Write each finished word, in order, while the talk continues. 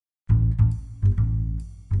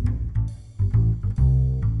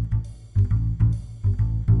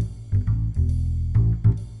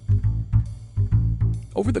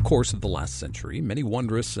Over the course of the last century, many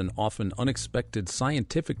wondrous and often unexpected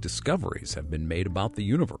scientific discoveries have been made about the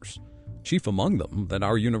universe. Chief among them, that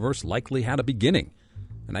our universe likely had a beginning,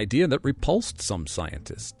 an idea that repulsed some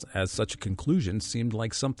scientists, as such a conclusion seemed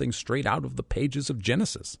like something straight out of the pages of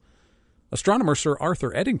Genesis. Astronomer Sir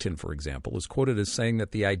Arthur Eddington, for example, is quoted as saying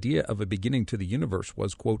that the idea of a beginning to the universe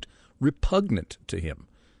was, quote, repugnant to him,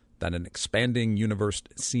 that an expanding universe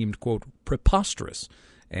seemed, quote, preposterous,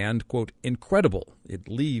 and, quote, incredible, it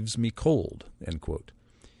leaves me cold, end quote.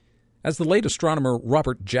 As the late astronomer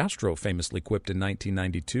Robert Jastrow famously quipped in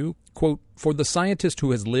 1992, quote, for the scientist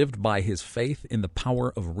who has lived by his faith in the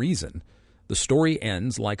power of reason, the story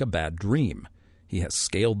ends like a bad dream. He has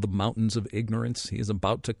scaled the mountains of ignorance. He is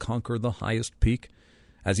about to conquer the highest peak.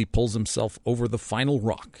 As he pulls himself over the final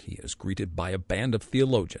rock, he is greeted by a band of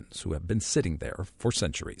theologians who have been sitting there for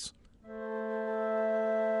centuries.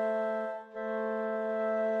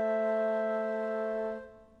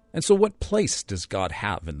 And so what place does God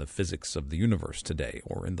have in the physics of the universe today,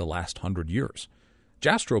 or in the last 100 years?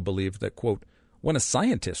 Jastrow believed that, quote, when a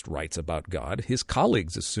scientist writes about God, his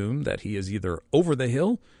colleagues assume that he is either over the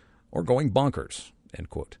hill or going bonkers, end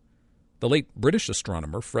quote. The late British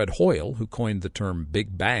astronomer Fred Hoyle, who coined the term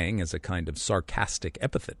Big Bang as a kind of sarcastic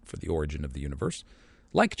epithet for the origin of the universe,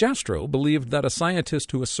 like Jastrow, believed that a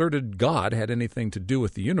scientist who asserted God had anything to do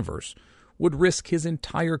with the universe would risk his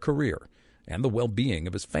entire career and the well-being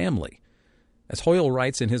of his family. As Hoyle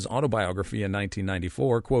writes in his autobiography in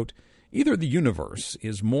 1994, quote, either the universe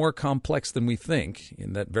is more complex than we think,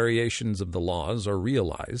 in that variations of the laws are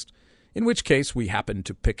realized, in which case we happen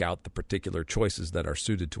to pick out the particular choices that are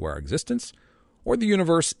suited to our existence, or the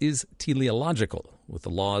universe is teleological, with the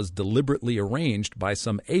laws deliberately arranged by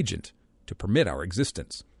some agent to permit our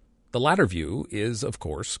existence. The latter view is, of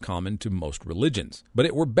course, common to most religions, but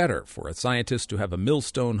it were better for a scientist to have a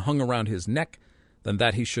millstone hung around his neck than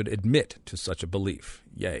that he should admit to such a belief.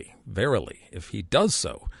 Yea, verily, if he does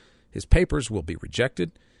so, his papers will be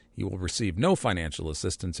rejected, he will receive no financial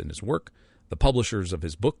assistance in his work, the publishers of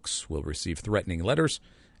his books will receive threatening letters,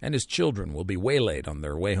 and his children will be waylaid on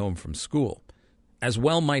their way home from school. As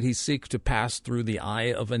well might he seek to pass through the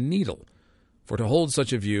eye of a needle, for to hold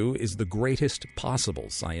such a view is the greatest possible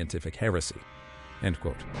scientific heresy. End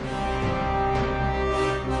quote.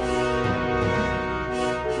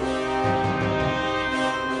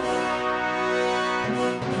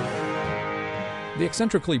 The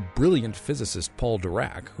eccentrically brilliant physicist Paul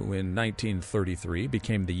Dirac, who in 1933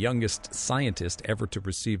 became the youngest scientist ever to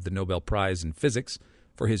receive the Nobel Prize in Physics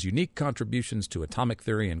for his unique contributions to atomic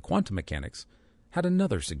theory and quantum mechanics, had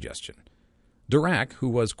another suggestion. Dirac, who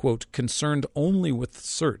was, quote, concerned only with the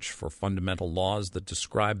search for fundamental laws that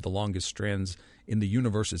describe the longest strands in the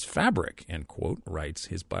universe's fabric, end quote, writes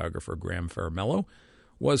his biographer Graham Faramello,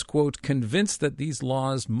 was, quote, convinced that these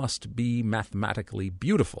laws must be mathematically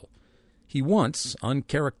beautiful. He once,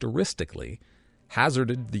 uncharacteristically,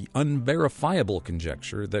 hazarded the unverifiable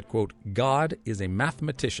conjecture that, quote, God is a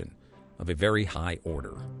mathematician of a very high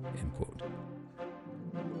order, end quote.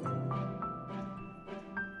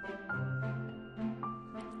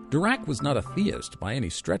 Dirac was not a theist by any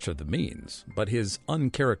stretch of the means, but his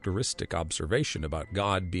uncharacteristic observation about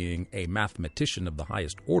God being a mathematician of the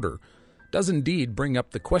highest order does indeed bring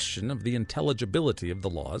up the question of the intelligibility of the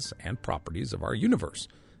laws and properties of our universe,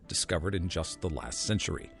 discovered in just the last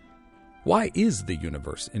century. Why is the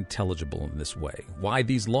universe intelligible in this way? Why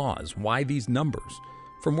these laws? Why these numbers?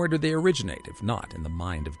 From where do they originate, if not in the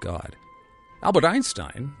mind of God? Albert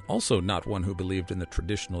Einstein, also not one who believed in the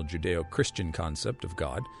traditional Judeo-Christian concept of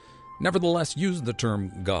God, nevertheless used the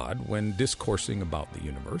term God when discoursing about the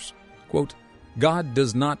universe. Quote, God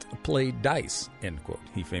does not play dice, end quote,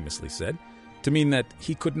 he famously said, to mean that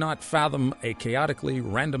he could not fathom a chaotically,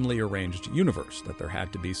 randomly arranged universe, that there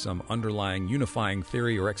had to be some underlying unifying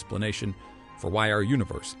theory or explanation for why our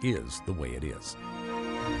universe is the way it is.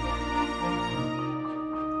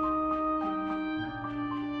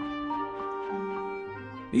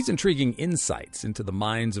 These intriguing insights into the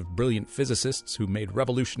minds of brilliant physicists who made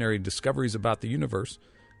revolutionary discoveries about the universe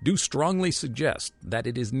do strongly suggest that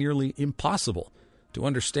it is nearly impossible to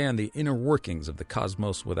understand the inner workings of the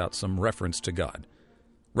cosmos without some reference to God,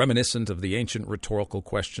 reminiscent of the ancient rhetorical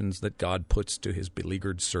questions that God puts to his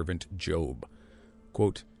beleaguered servant Job.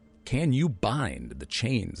 Quote, can you bind the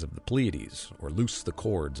chains of the Pleiades or loose the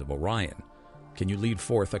cords of Orion? Can you lead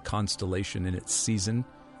forth a constellation in its season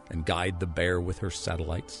and guide the bear with her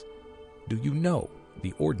satellites? Do you know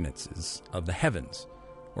the ordinances of the heavens,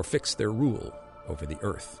 or fix their rule over the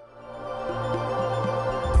earth?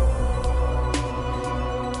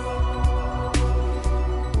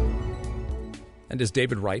 And as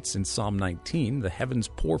David writes in Psalm 19, the heavens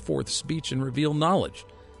pour forth speech and reveal knowledge.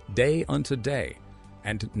 Day unto day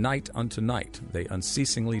and night unto night they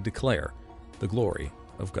unceasingly declare the glory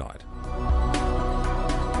of God.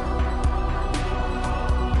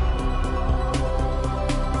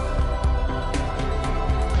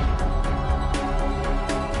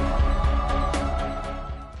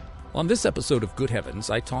 On this episode of Good Heavens,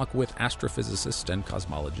 I talk with astrophysicist and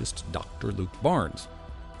cosmologist Dr. Luke Barnes,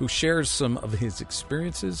 who shares some of his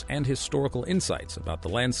experiences and historical insights about the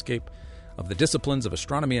landscape of the disciplines of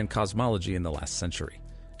astronomy and cosmology in the last century.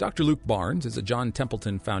 Dr. Luke Barnes is a John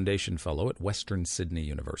Templeton Foundation Fellow at Western Sydney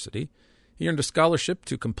University. He earned a scholarship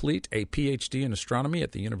to complete a PhD in astronomy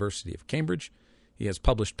at the University of Cambridge. He has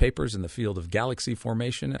published papers in the field of galaxy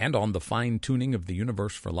formation and on the fine-tuning of the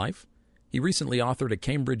universe for life. He recently authored a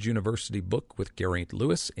Cambridge University book with Geraint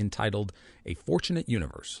Lewis entitled A Fortunate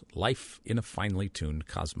Universe, Life in a Finely Tuned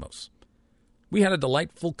Cosmos. We had a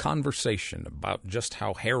delightful conversation about just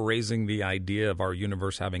how hair-raising the idea of our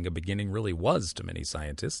universe having a beginning really was to many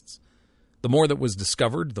scientists. The more that was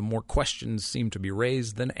discovered, the more questions seemed to be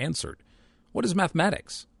raised than answered. What is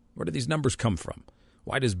mathematics? Where do these numbers come from?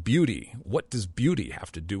 What does beauty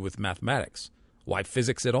have to do with mathematics? Why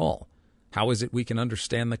physics at all? How is it we can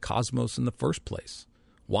understand the cosmos in the first place?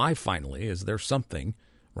 Why, finally, is there something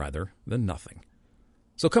rather than nothing?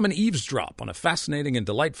 So come and eavesdrop on a fascinating and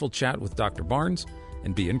delightful chat with Dr. Barnes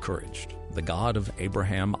and be encouraged. The God of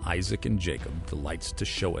Abraham, Isaac, and Jacob delights to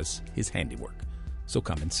show us his handiwork. So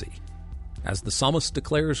come and see. As the psalmist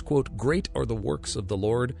declares, quote, "Great are the works of the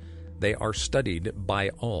Lord. They are studied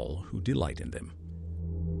by all who delight in them."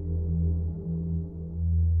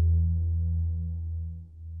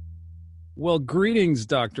 Well, greetings,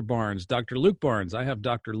 Dr. Barnes. Dr. Luke Barnes. I have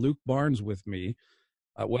Dr. Luke Barnes with me.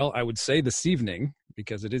 I would say this evening,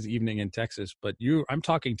 because it is evening in Texas, but I'm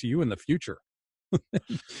talking to you in the future.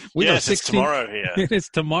 Yes, it's tomorrow here. It is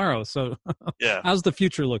tomorrow. So yeah. How's the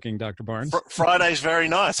future looking, Dr. Barnes? Friday's very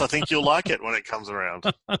nice. I think you'll like it when it comes around.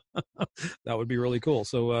 That would be really cool.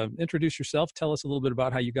 So introduce yourself. Tell us a little bit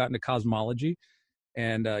about how you got into cosmology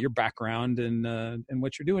and your background and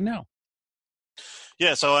what you're doing now.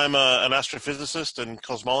 Yeah, so I'm an astrophysicist and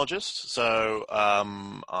cosmologist. So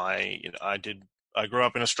I grew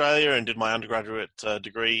up in Australia and did my undergraduate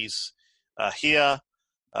degrees here,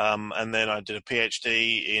 and then I did a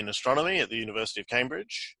PhD in astronomy at the University of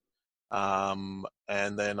Cambridge, and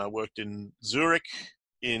then I worked in Zurich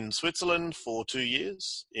in Switzerland for 2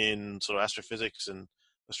 years in sort of astrophysics and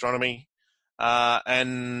astronomy.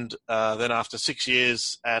 And then after 6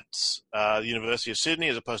 years at the University of Sydney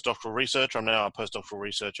as a postdoctoral researcher, I'm now a postdoctoral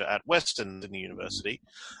researcher at Western Sydney University.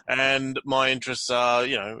 And my interests are,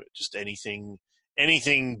 just anything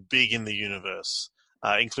big in the universe,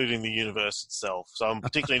 including the universe itself. So I'm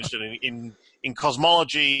particularly interested in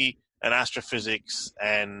cosmology and astrophysics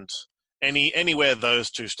and anywhere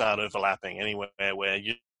those two start overlapping, anywhere where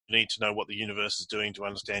you need to know what the universe is doing to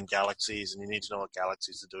understand galaxies, and you need to know what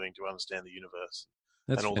galaxies are doing to understand the universe.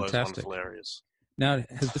 That's and all fantastic. Those wonderful areas. Now,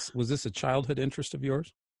 was this a childhood interest of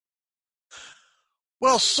yours?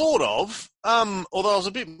 Well, sort of. Although I was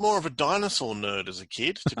a bit more of a dinosaur nerd as a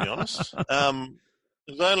kid, to be honest. It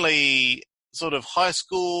was only sort of high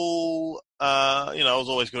school. I was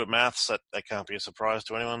always good at maths. That can't be a surprise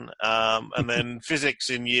to anyone. And then physics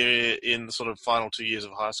in the sort of final 2 years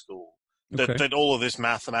of high school. Okay. That all of this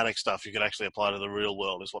mathematics stuff you could actually apply to the real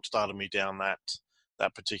world is what started me down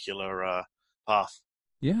that particular path.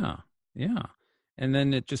 Yeah. And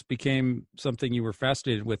then it just became something you were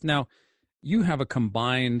fascinated with. Now, you have a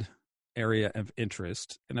combined area of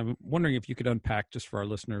interest, and I'm wondering if you could unpack just for our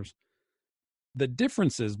listeners the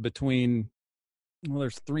differences between,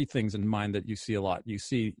 there's three things in mind that you see a lot. You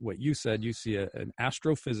see what you said, you see an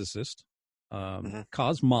astrophysicist,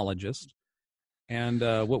 cosmologist, and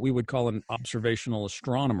what we would call an observational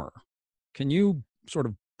astronomer. Can you sort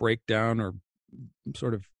of break down or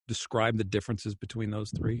sort of describe the differences between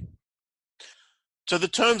those three? So the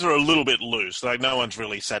terms are a little bit loose. Like no one's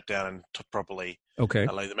really sat down and properly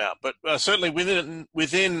lay them out. But certainly within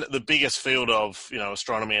the biggest field of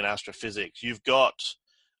astronomy and astrophysics, you've got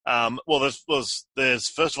there's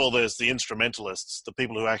first of all there's the instrumentalists, the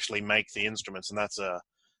people who actually make the instruments, and that's a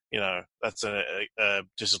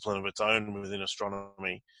discipline of its own within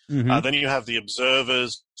astronomy. Mm-hmm. Then you have the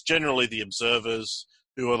observers, generally the observers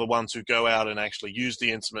who are the ones who go out and actually use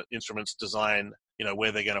the instruments, design,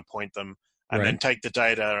 where they're going to point them, and then take the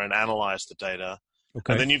data and analyze the data.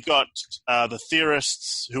 Okay. And then you've got the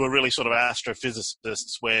theorists who are really sort of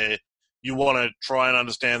astrophysicists, where you want to try and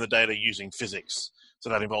understand the data using physics. So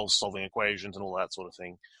that involves solving equations and all that sort of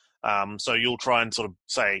thing. So you'll try and sort of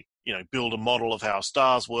say, build a model of how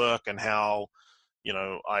stars work and how,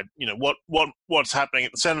 what's happening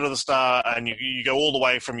at the center of the star, and you go all the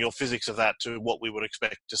way from your physics of that to what we would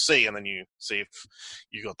expect to see, and then you see if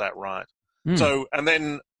you got that right. So, and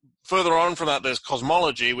then further on from that, there's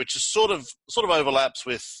cosmology, which is sort of overlaps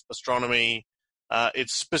with astronomy.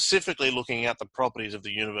 It's specifically looking at the properties of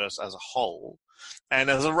the universe as a whole, and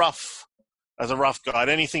as a rough guide,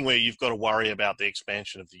 anything where you've got to worry about the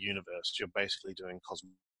expansion of the universe, you're basically doing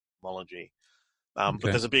cosmology. But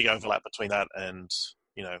there's a big overlap between that and,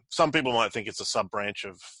 some people might think it's a sub-branch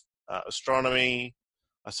of astronomy,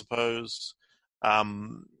 I suppose.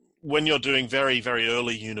 When you're doing very, very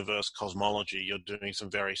early universe cosmology, you're doing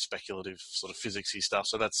some very speculative sort of physicsy stuff.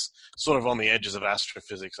 So that's sort of on the edges of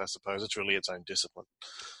astrophysics, I suppose. It's really its own discipline.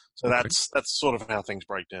 So that's sort of how things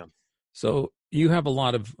break down. So you have a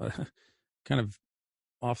lot of kind of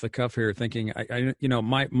off the cuff here thinking,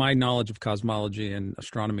 my knowledge of cosmology and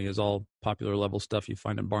astronomy is all popular level stuff you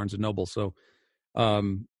find in Barnes and Noble. So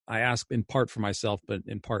I ask in part for myself, but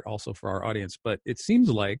in part also for our audience. But it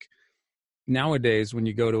seems like nowadays, when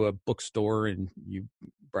you go to a bookstore and you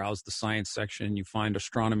browse the science section, you find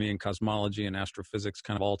astronomy and cosmology and astrophysics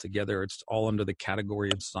kind of all together. It's all under the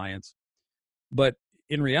category of science. But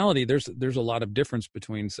in reality, there's a lot of difference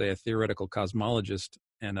between, say, a theoretical cosmologist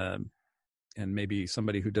and maybe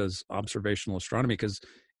somebody who does observational astronomy. Because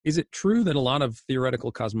is it true that a lot of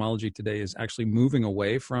theoretical cosmology today is actually moving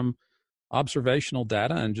away from observational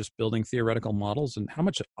data and just building theoretical models? And how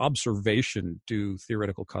much observation do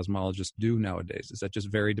theoretical cosmologists do nowadays? Does that just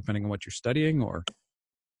vary depending on what you're studying, or?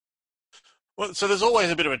 Well, so there's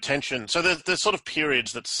always a bit of a tension. So there's sort of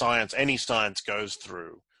periods that any science goes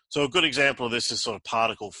through. So a good example of this is sort of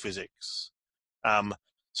particle physics.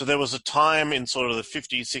 So there was a time in sort of the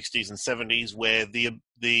 50s, 60s, and 70s where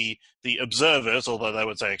the observers, although they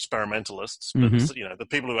would say experimentalists, but the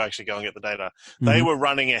people who actually go and get the data, they were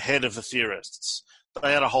running ahead of the theorists.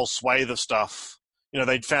 They had a whole swathe of stuff.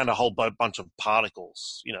 They'd found a whole bunch of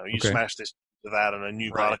particles. You smash this to that, and a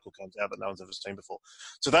new particle comes out that no one's ever seen before.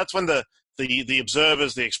 So that's when the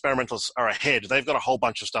observers, the experimentalists, are ahead. They've got a whole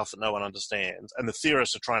bunch of stuff that no one understands, and the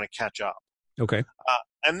theorists are trying to catch up. Okay.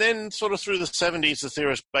 And then sort of through the 70s, the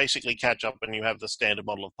theorists basically catch up, and you have the standard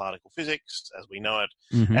model of particle physics as we know it.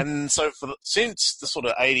 And so since the sort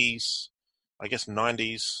of 80s, I guess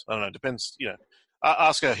 90s, I don't know, depends,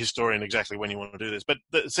 ask a historian exactly when you want to do this. But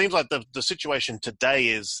it seems like the situation today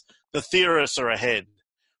is the theorists are ahead.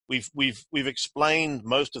 We've explained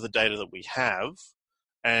most of the data that we have,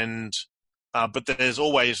 and but there's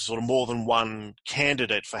always sort of more than one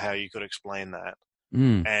candidate for how you could explain that.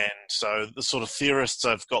 And so the sort of theorists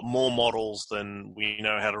have got more models than we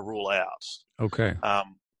know how to rule out. Okay.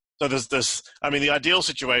 So there's the ideal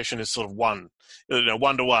situation is sort of one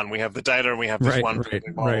to one. We have the data and we have this model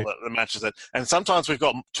that matches it. And sometimes we've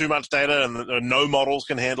got too much data and no models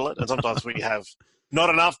can handle it. And sometimes we have not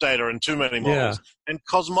enough data and too many models. And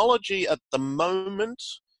cosmology at the moment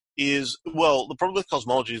is, the problem with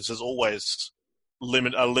cosmology is there's always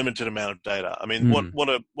a limited amount of data. I mean, what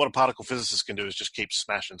a particle physicist can do is just keep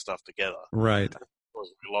smashing stuff together. Right.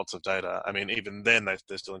 Lots of data. I mean, even then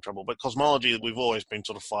they're still in trouble. But cosmology, we've always been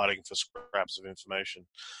sort of fighting for scraps of information.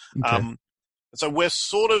 Okay. So we're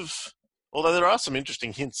sort of, although there are some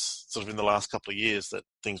interesting hints sort of in the last couple of years that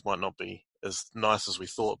things might not be as nice as we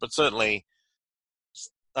thought, but certainly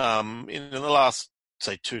in the last,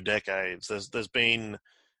 say, 2 decades, there's been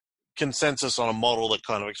consensus on a model that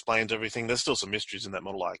kind of explains everything. There's still some mysteries in that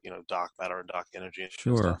model, like dark matter and dark energy and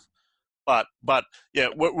stuff. But yeah,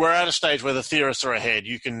 we're at a stage where the theorists are ahead.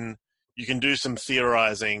 You can do some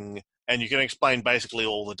theorizing and you can explain basically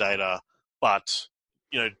all the data, but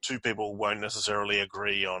two people won't necessarily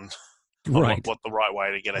agree on what the right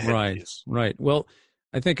way to get ahead is. Right. Well,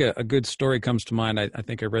 I think a good story comes to mind. I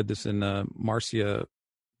think I read this in Marcia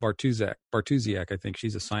Bartusiak. I think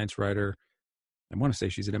she's a science writer. I want to say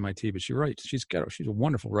she's at MIT, but she's a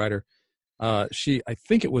wonderful writer. I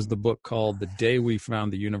think it was the book called The Day We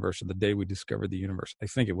Found the Universe, or The Day We Discovered the Universe. I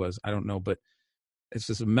think it was. I don't know, but it's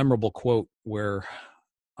just a memorable quote where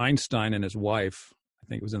Einstein and his wife, I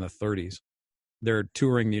think it was in the 30s, they're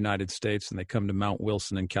touring the United States and they come to Mount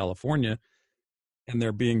Wilson in California, and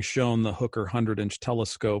they're being shown the Hooker 100-inch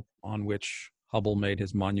telescope on which Hubble made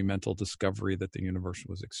his monumental discovery that the universe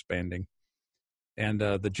was expanding. And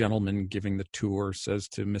the gentleman giving the tour says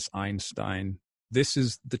to Miss Einstein, "This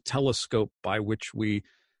is the telescope by which we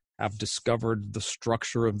have discovered the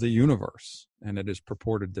structure of the universe." And it is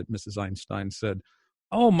purported that Mrs. Einstein said,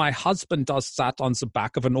 "Oh, my husband does that on the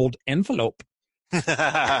back of an old envelope." Oh,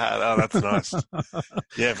 that's nice.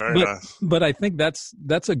 Yeah, very nice. But I think that's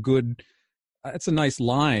a good That's a nice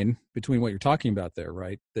line between what you're talking about there,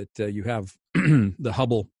 right? That you have the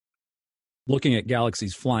Hubble looking at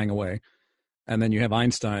galaxies flying away, and then you have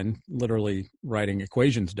Einstein literally writing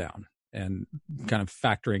equations down and kind of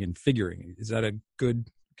factoring and figuring. Is that a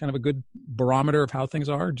good barometer of how things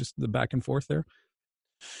are? Just the back and forth there.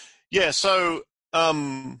 Yeah. So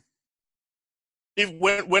when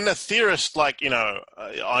a theorist like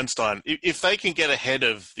Einstein, if they can get ahead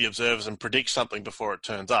of the observers and predict something before it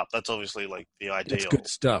turns up, that's obviously like the ideal. That's good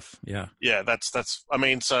stuff. Yeah. Yeah. That's. I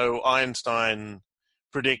mean, so Einstein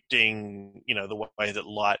predicting, the way that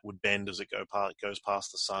light would bend as it goes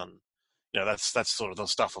past the sun. That's sort of the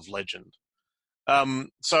stuff of legend.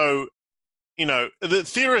 So, the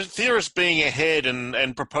theorists being ahead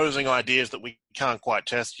and proposing ideas that we can't quite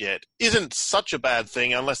test yet isn't such a bad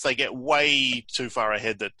thing unless they get way too far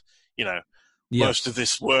ahead that, most of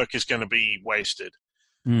this work is going to be wasted.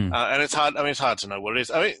 And it's hard. I mean, it's hard to know what it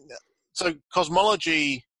is. I mean, so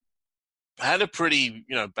cosmology had a pretty,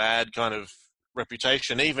 bad kind of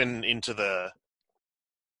reputation, even into the,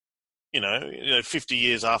 50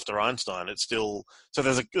 years after Einstein. It's still, so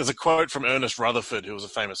there's a quote from Ernest Rutherford, who was a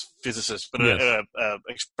famous physicist, but Yes. a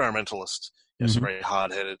experimentalist, so very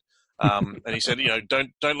hard-headed. And he said,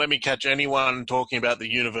 don't let me catch anyone talking about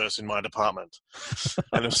the universe in my department.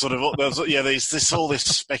 And it's sort of, there's all this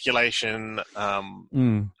speculation.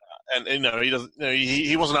 And he doesn't,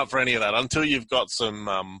 he wasn't up for any of that until you've got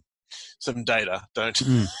some data. Don't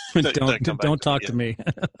talk to me.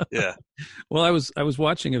 Yeah. Well, I was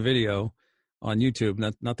watching a video on YouTube.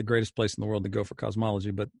 Not the greatest place in the world to go for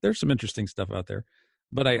cosmology, but there's some interesting stuff out there.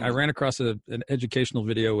 But I ran across an educational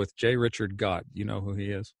video with J. Richard Gott. You know who he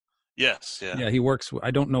is? Yes. Yeah. Yeah. He works.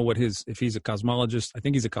 I don't know if he's a cosmologist. I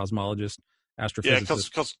think he's a cosmologist,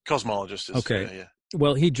 astrophysicist. Yeah, cosmologist. Okay. Yeah.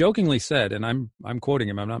 Well, he jokingly said, and I'm quoting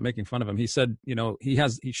him. I'm not making fun of him. He said,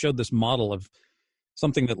 he showed this model of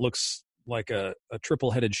something that looks like a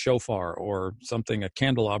triple-headed shofar or something, a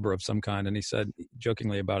candelabra of some kind. And he said,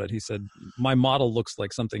 jokingly about it, he said, my model looks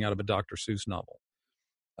like something out of a Dr. Seuss novel.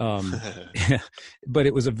 But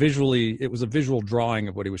it was a visual drawing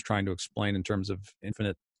of what he was trying to explain in terms of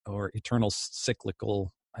infinite or eternal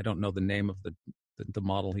cyclical. I don't know the name of the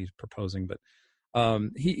model he's proposing, but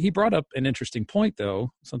he brought up an interesting point,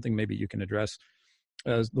 though, something maybe you can address.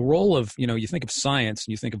 The role of, you think of science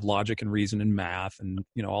and you think of logic and reason and math and,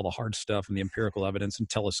 all the hard stuff and the empirical evidence and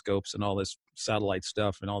telescopes and all this satellite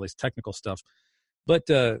stuff and all this technical stuff. But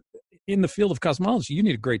in the field of cosmology, you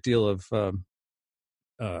need a great deal of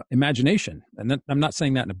imagination. And I'm not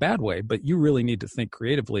saying that in a bad way, but you really need to think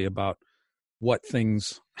creatively about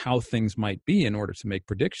how things might be in order to make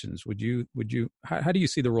predictions. How do you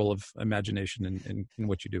see the role of imagination in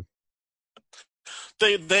what you do?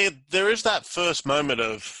 There is that first moment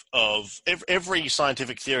of every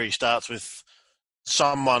scientific theory starts with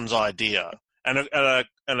someone's idea and a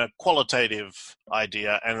qualitative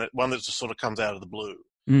idea and one that just sort of comes out of the blue.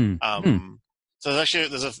 So there's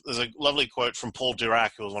a lovely quote from Paul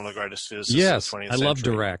Dirac, who was one of the greatest physicists of the 20th century. Yes, I love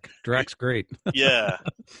Dirac. Dirac's great. Yeah.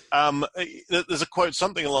 There's a quote,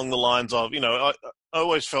 something along the lines of, I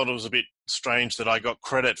always felt it was a bit strange that I got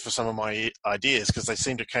credit for some of my ideas because they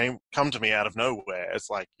seem to come to me out of nowhere. It's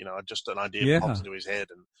like, just an idea pops into his head.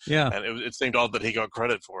 And it seemed odd that he got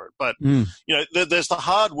credit for it. But, there's the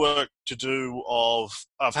hard work to do of,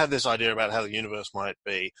 I've had this idea about how the universe might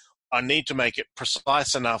be. I need to make it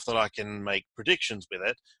precise enough that I can make predictions with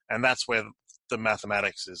it. And that's where the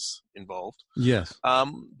mathematics is involved. Yes.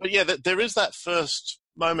 But yeah, there is that first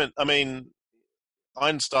moment. I mean,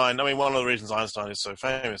 Einstein, one of the reasons Einstein is so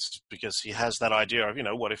famous is because he has that idea of,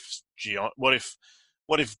 what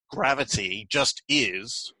if gravity just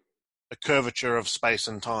is a curvature of space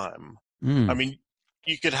and time? I mean,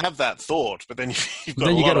 you could have that thought, but then you've got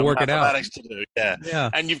a lot of mathematics to do. Yeah.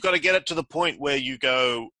 And you've got to get it to the point where you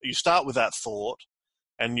start with that thought,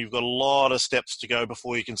 and you've got a lot of steps to go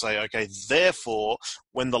before you can say, okay, therefore,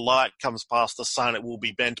 when the light comes past the sun, it will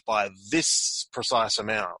be bent by this precise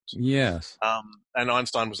amount. Yes. And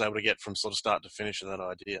Einstein was able to get from sort of start to finish of that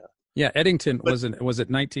idea. Yeah, Eddington, was it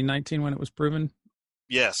 1919 when it was proven?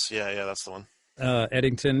 Yes, yeah, that's the one.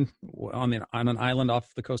 Eddington on an island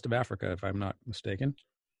off the coast of Africa, if I'm not mistaken.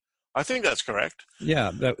 I think that's correct.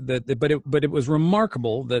 Yeah, but it was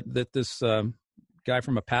remarkable that this guy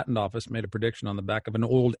from a patent office made a prediction on the back of an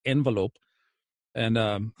old envelope, and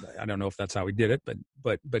I don't know if that's how he did it,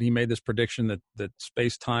 but he made this prediction that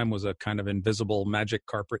space time was a kind of invisible magic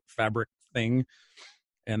carpet fabric thing,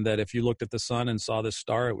 and that if you looked at the sun and saw this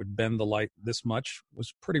star, it would bend the light this much. It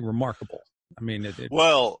was pretty remarkable. I mean,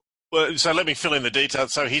 Well, so let me fill in the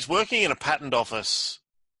details. So he's working in a patent office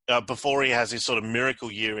before he has his sort of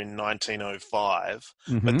miracle year in 1905.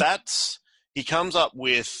 Mm-hmm. But he comes up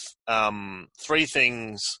with three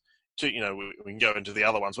things. We can go into the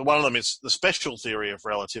other ones, but one of them is the special theory of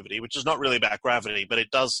relativity, which is not really about gravity, but it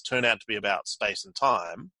does turn out to be about space and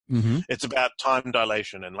time. Mm-hmm. It's about time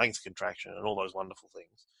dilation and length contraction and all those wonderful things.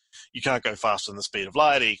 You can't go faster than the speed of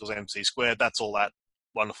light, E equals mc squared. That's all that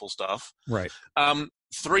wonderful stuff. Right.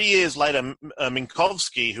 3 years later,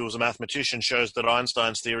 Minkowski, who was a mathematician, shows that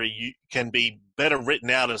Einstein's theory can be better written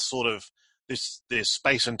out as sort of this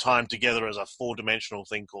space and time together as a four-dimensional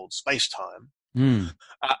thing called space-time. Mm.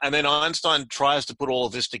 And then Einstein tries to put all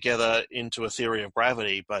of this together into a theory of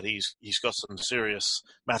gravity, but he's got some serious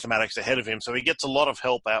mathematics ahead of him. So he gets a lot of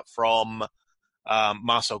help out from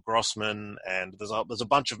Marcel Grossman, and there's a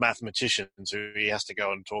bunch of mathematicians who he has to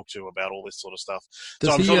go and talk to about all this sort of stuff.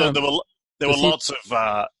 So I'm sure there were lots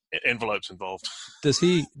of envelopes involved. Does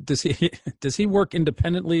he work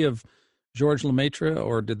independently of Georges Lemaitre,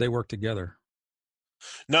 or did they work together?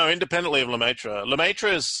 No, independently of Lemaitre. Lemaitre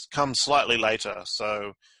has come slightly later.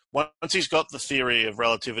 So once he's got the theory of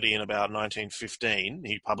relativity in about 1915,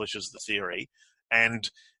 he publishes the theory. And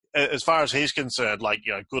as far as he's concerned,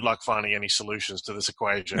 good luck finding any solutions to this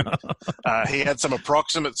equation. He had some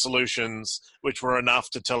approximate solutions, which were enough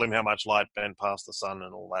to tell him how much light bent past the sun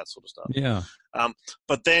and all that sort of stuff. Yeah.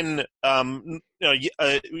 But then, within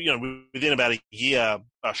about a year,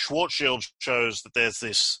 Schwarzschild shows that there's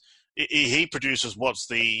this. He produces what's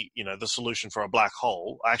the solution for a black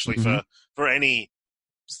hole, actually for any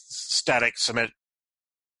static spherically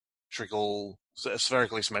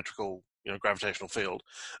symmetrical gravitational field,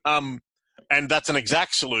 and that's an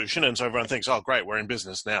exact solution. And so everyone thinks, oh great, we're in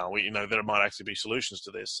business now. There might actually be solutions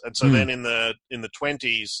to this. And so then in the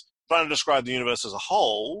 20s, trying to describe the universe as a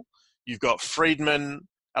whole, you've got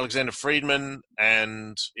Alexander Friedman,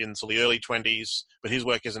 and in the early 20s, but his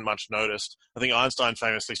work isn't much noticed. I think Einstein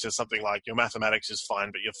famously says something like, your mathematics is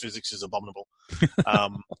fine, but your physics is abominable.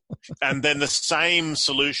 And then the same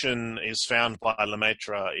solution is found by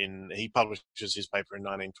Lemaitre he publishes his paper in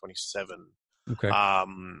 1927. Okay.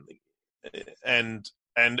 And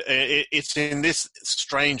it's in this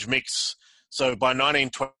strange mix. So by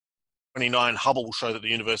 1929, Hubble will show that the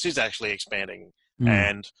universe is actually expanding.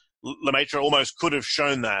 And Lemaitre almost could have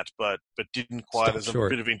shown that, but didn't quite. There's a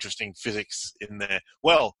bit of interesting physics in there.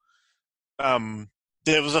 Well,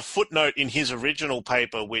 there was a footnote in his original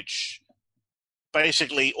paper which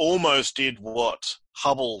basically almost did what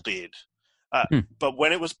Hubble did. But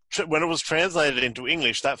when it was translated into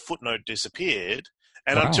English, that footnote disappeared.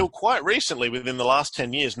 And until quite recently, within the last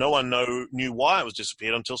 10 years, no one knew why it was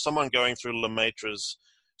disappeared until someone going through Lemaitre's.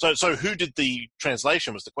 So who did the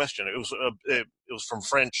translation was the question. It was from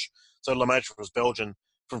French. So Lemaitre was Belgian.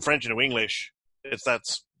 From French into English,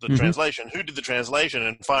 that's the translation. Who did the translation?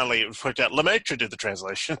 And finally, it was worked out Lemaitre did the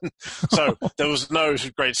translation. So there was no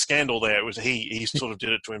great scandal there. It was he sort of did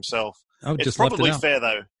it to himself. It's probably fair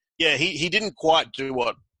though. Yeah, he didn't quite do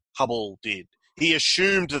what Hubble did. He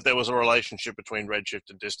assumed that there was a relationship between redshift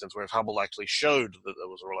and distance, whereas Hubble actually showed that there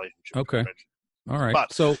was a relationship between redshift. All right.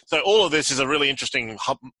 But, so all of this is a really interesting,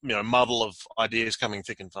 muddle of ideas coming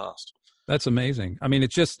thick and fast. That's amazing. I mean,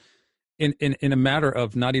 it's just in a matter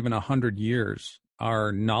of not even 100 years,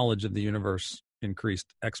 our knowledge of the universe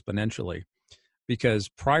increased exponentially. Because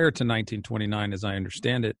prior to 1929, as I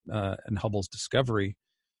understand it, and Hubble's discovery,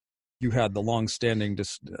 you had the long-standing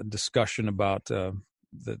discussion about the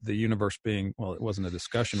universe being, well, it wasn't a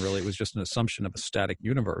discussion really; it was just an assumption of a static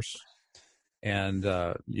universe. And,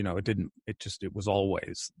 it was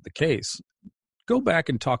always the case. Go back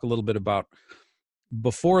and talk a little bit about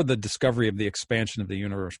before the discovery of the expansion of the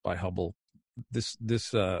universe by Hubble. This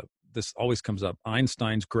always comes up.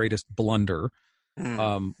 Einstein's greatest blunder.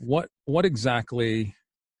 What exactly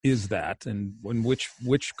is that? And which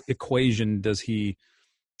equation does he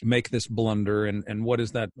make this blunder? And what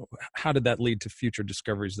is that? How did that lead to future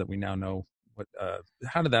discoveries that we now know?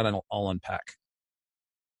 How did that all unpack?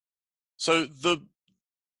 So the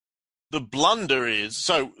blunder is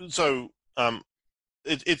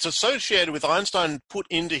it's associated with Einstein put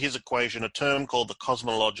into his equation a term called the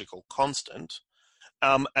cosmological constant,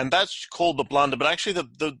 and that's called the blunder. But actually,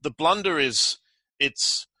 the blunder is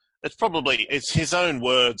it's his own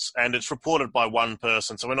words, and it's reported by one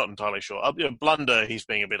person, so we're not entirely sure. Blunder, he's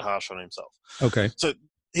being a bit harsh on himself. Okay.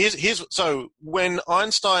 So when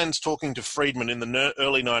Einstein's talking to Friedman in the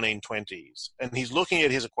early 1920s, and he's looking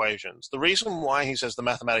at his equations, the reason why he says the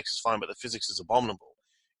mathematics is fine but the physics is abominable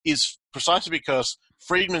is precisely because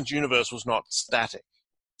Friedman's universe was not static.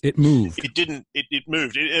 It moved. It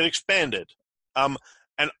moved. It expanded. And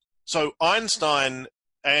so Einstein,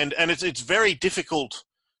 and it's very difficult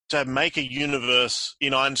to make a universe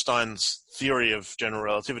in Einstein's theory of general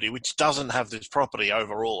relativity, which doesn't have this property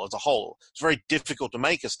overall as a whole. It's very difficult to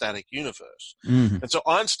make a static universe. Mm-hmm. And so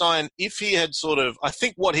Einstein, if he had sort of, I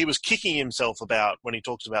think what he was kicking himself about when he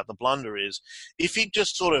talks about the blunder is, if he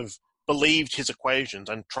just sort of believed his equations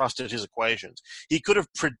and trusted his equations, he could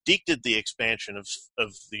have predicted the expansion of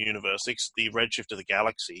the universe, the redshift of the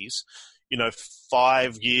galaxies,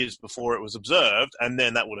 5 years before it was observed, and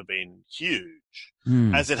then that would have been huge.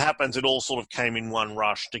 As it happens, it all sort of came in one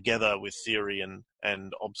rush together with theory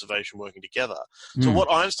and observation working together. So what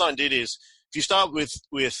Einstein did is, if you start with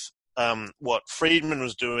what Friedman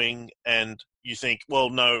was doing, and you think, well,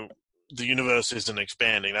 no, the universe isn't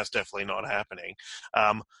expanding, that's definitely not happening.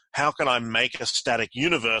 How can I make a static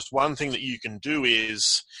universe? One thing that you can do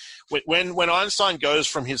is, when Einstein goes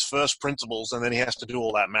from his first principles, and then he has to do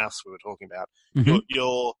all that maths we were talking about,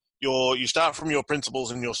 you start from your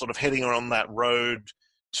principles and you're sort of heading on that road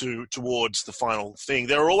towards the final thing.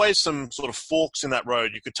 There are always some sort of forks in that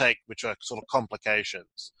road you could take, which are sort of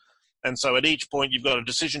complications. And so at each point you've got a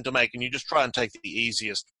decision to make, and you just try and take the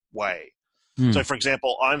easiest way. So, for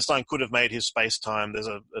example, Einstein could have made his space-time. There's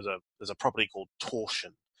a property called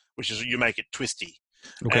torsion, which is you make it twisty.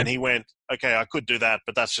 Okay. And he went, okay, I could do that,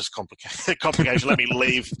 but that's just complication. Let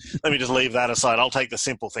me just leave that aside. I'll take the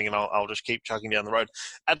simple thing, and I'll just keep chugging down the road.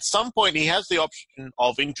 At some point, he has the option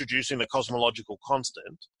of introducing the cosmological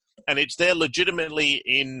constant, and it's there legitimately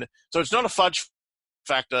so it's not a fudge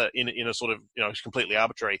factor in a sort of, it's completely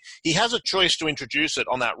arbitrary. He has a choice to introduce it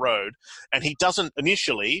on that road, and he doesn't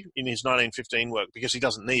initially in his 1915 work because he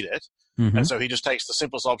doesn't need it. And so he just takes the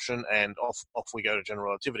simplest option, and off we go to general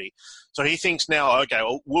relativity. So he thinks now, okay,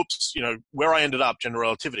 well, whoops, where I ended up, general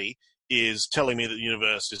relativity is telling me that the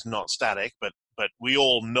universe is not static, but we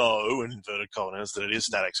all know, in inverted commas, that it is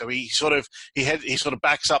static. So he sort of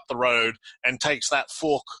backs up the road and takes that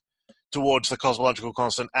fork towards the cosmological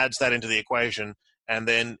constant, adds that into the equation, and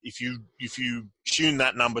then if you tune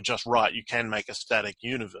that number just right, you can make a static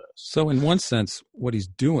universe. So in one sense, what he's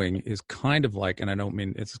doing is kind of like, and I don't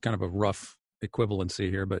mean, it's kind of a rough equivalency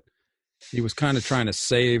here, but he was kind of trying to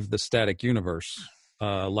save the static universe.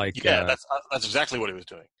 That's exactly what he was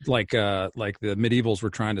doing. Like the medievals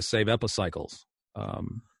were trying to save epicycles,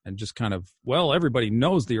 and just kind of, well, everybody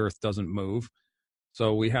knows the Earth doesn't move,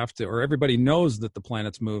 so we have to, or everybody knows that the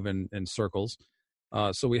planets move in circles.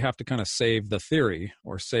 So we have to kind of save the theory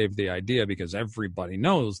or save the idea because everybody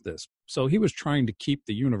knows this. So he was trying to keep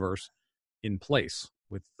the universe in place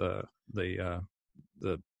with the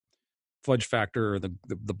fudge factor or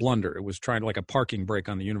the blunder. It was trying to, like a parking brake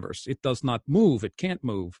on the universe. It does not move. It can't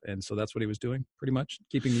move. And so that's what he was doing, pretty much,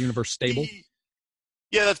 keeping the universe stable.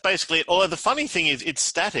 Yeah, that's basically it. Although the funny thing is it's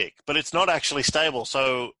static, but it's not actually stable.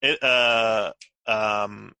 So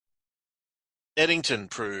Eddington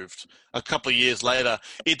proved a couple of years later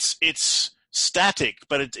it's static,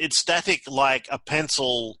 but it's static like a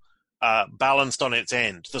pencil balanced on its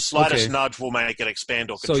end. The slightest nudge will make it expand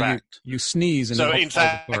or contract. So you sneeze and so it in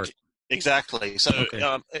fact apart. Exactly. So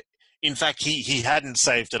in fact he hadn't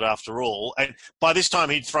saved it after all, and by this time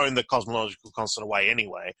he'd thrown the cosmological constant away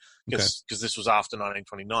anyway because this was after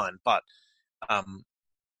 1929. But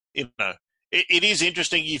it is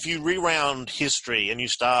interesting if you rewound history and you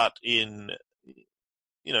start in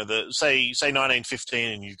say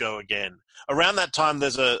 1915 and you go again. Around that time,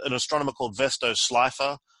 there's an astronomer called Vesto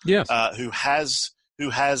Slipher. Yes. Who has.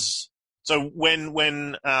 So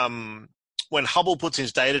when Hubble puts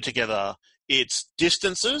his data together, it's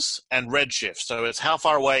distances and redshift. So it's how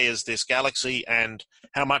far away is this galaxy and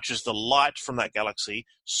how much is the light from that galaxy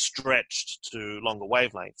stretched to longer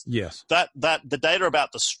wavelengths. Yes. That the data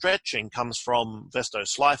about the stretching comes from Vesto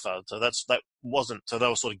Slipher. So they were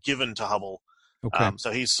sort of given to Hubble. Okay. So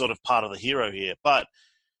he's sort of part of the hero here. But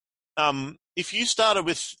if you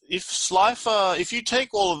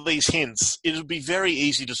take all of these hints, it would be very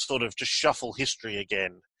easy to sort of just shuffle history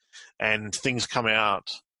again and things come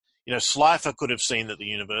out. Slipher could have seen that the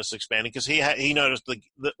universe expanded because he noticed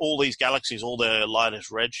that all these galaxies, all their light is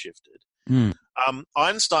redshifted.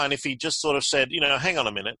 Einstein, if he just sort of said, hang on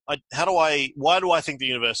a minute, why do I think the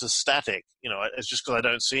universe is static? It's just because I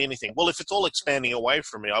don't see anything. Well, if it's all expanding away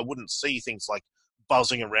from me, I wouldn't see things like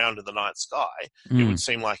buzzing around in the night sky. It would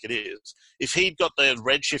seem like it is. If he'd got the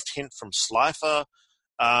redshift hint from Slipher,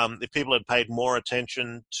 if people had paid more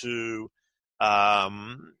attention to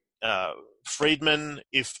Friedman,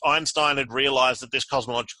 if Einstein had realized that this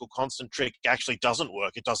cosmological constant trick actually doesn't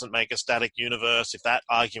work, it doesn't make a static universe, if that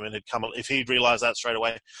argument had come, if he'd realized that straight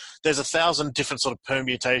away, there's 1,000 different sort of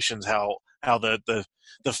permutations how the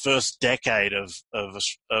first decade of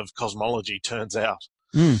cosmology turns out.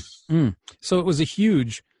 So it was a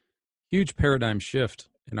huge huge paradigm shift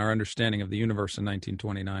in our understanding of the universe in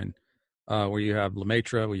 1929, where you have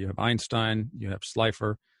Lemaitre, where you have Einstein, you have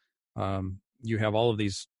Schleifer, you have all of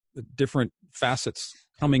these different facets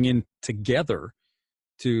coming in together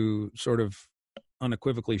to sort of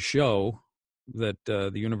unequivocally show that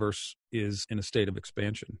the universe is in a state of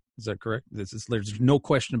expansion. Is that correct? There's no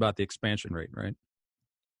question about the expansion rate, right?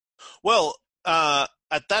 Well,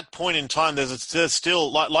 at that point in time, there's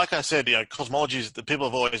still, like I said, cosmology, the people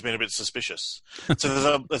have always been a bit suspicious.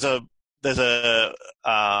 So there's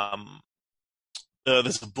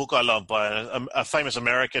a book I love by a famous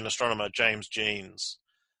American astronomer, James Jeans,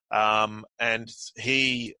 and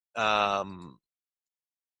he.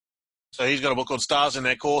 So he's got a book called Stars in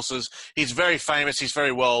Their Courses. He's very famous. He's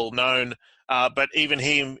very well known. But even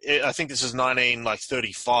he, I think this is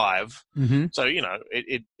 1935. Mm-hmm. So,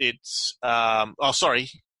 it's, oh, sorry.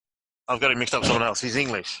 I've got it mixed up with someone else. He's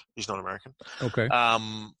English. He's not American. Okay.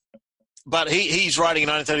 But he's writing in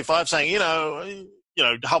 1935 saying,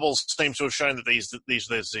 Hubble seems to have shown that there's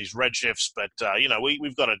these redshifts, but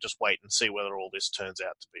we've got to just wait and see whether all this turns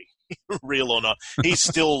out to be real or not. He's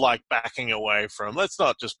still like backing away from. Let's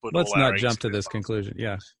not just put. Let's all our not eggs jump to in this basket. conclusion.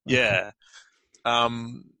 Yeah. Yeah.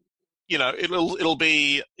 It'll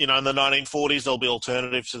be in the 1940s there'll be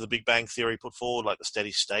alternatives to the Big Bang theory put forward, like the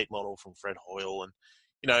steady state model from Fred Hoyle, and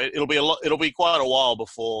it'll be quite a while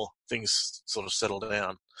before things sort of settle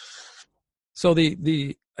down. So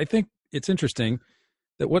I think it's interesting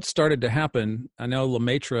that what started to happen, I know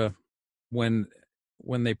Lemaitre, when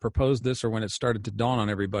they proposed this, or when it started to dawn on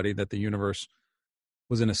everybody that the universe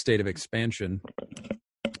was in a state of expansion,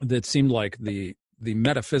 that seemed like the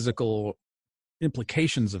metaphysical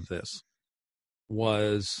implications of this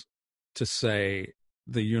was to say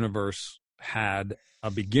the universe had a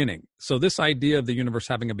beginning. So this idea of the universe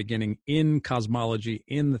having a beginning in cosmology,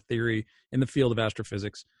 in the theory, in the field of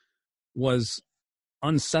astrophysics, was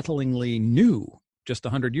unsettlingly new just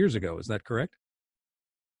 100 years ago. Is that correct?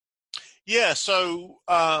 Yeah. So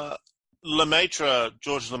George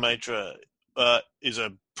Lemaitre, is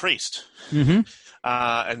a priest, Mm-hmm.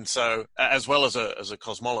 and so as well as a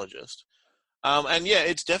cosmologist. And yeah,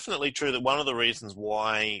 it's definitely true that one of the reasons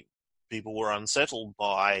why people were unsettled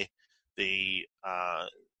by the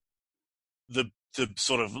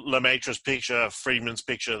sort of Lemaitre's picture, Friedman's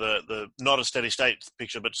picture, the not a steady state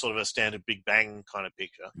picture, but sort of a standard Big Bang kind of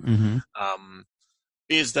picture, Mm-hmm.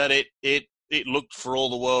 is that it looked for all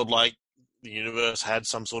the world like the universe had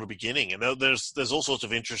some sort of beginning. And there's all sorts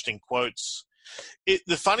of interesting quotes.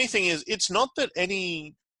 The funny thing is, it's not that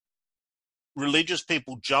any religious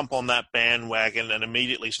people jump on that bandwagon and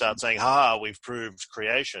immediately start saying, we've proved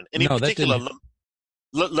creation. And in particular,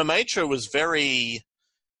 Lemaitre was very,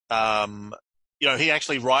 he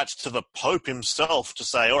actually writes to the Pope himself to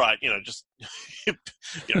say, all right, just,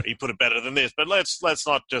 he put it better than this, but let's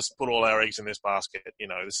not just put all our eggs in this basket.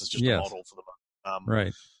 This is just a model for them.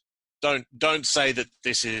 Right. Don't say that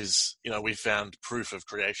this is, we found proof of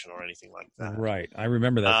creation or anything like that. Right. I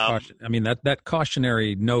remember that caution. I mean, that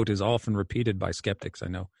cautionary note is often repeated by skeptics, I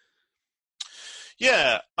know.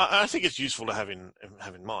 Yeah, I think it's useful to have in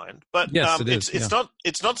mind. But yes, it is.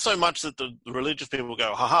 It's not so much that the religious people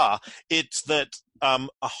go, it's that a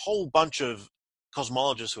whole bunch of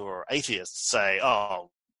cosmologists who are atheists say, oh,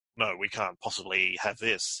 no, we can't possibly have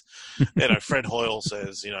this. Fred Hoyle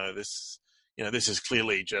says, this is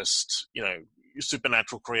clearly just,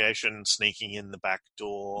 supernatural creation sneaking in the back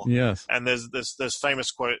door. Yes. And there's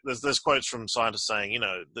famous quote, there's quotes from scientists saying,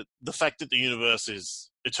 that the fact that the universe is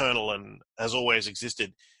eternal and has always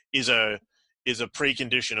existed is a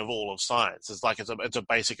precondition of all of science. It's like it's a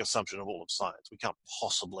basic assumption of all of science. We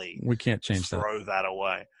can't change throw that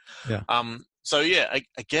away. Yeah. So yeah,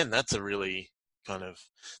 again, that's a really kind of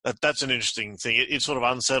that's an interesting thing. It sort of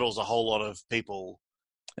unsettles a whole lot of people.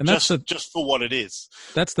 And just for what it is.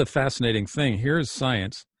 That's the fascinating thing. Here's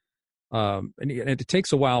science, and it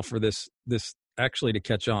takes a while for this actually to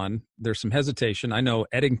catch on. There's some hesitation. I know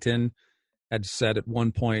Eddington had said at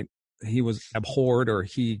one point he was abhorred or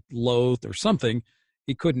he loathed or something.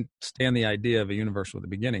 He couldn't stand the idea of a universe with a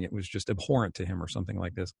beginning. It was just abhorrent to him or something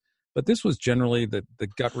like this. But this was generally the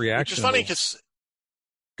gut reaction. Which is funny because...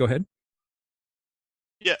 Go ahead.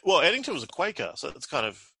 Yeah, well, Eddington was a Quaker, so that's kind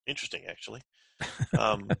of interesting, actually.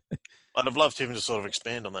 I'd have loved him to sort of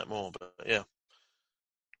expand on that more, but yeah.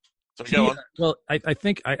 So go on. Well, I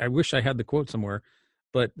think I wish I had the quote somewhere,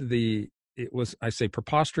 but it was, I say,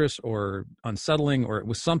 preposterous or unsettling, or it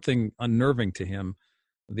was something unnerving to him,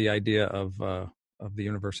 the idea of the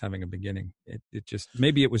universe having a beginning. It just,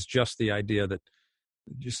 maybe it was just the idea that,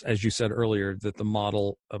 just as you said earlier, that the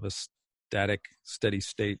model of a static, steady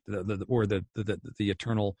state, the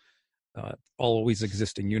eternal always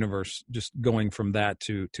existing universe, just going from that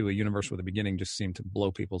to a universe with a beginning just seemed to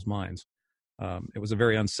blow people's minds. It was a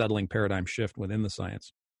very unsettling paradigm shift within the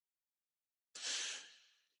science.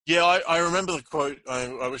 Yeah, I remember the quote.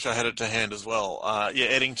 I wish I had it to hand as well. Yeah,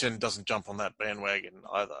 Eddington doesn't jump on that bandwagon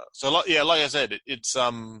either. So, like I said, it's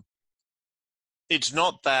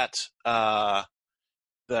not that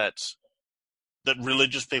that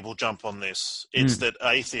religious people jump on this. It's that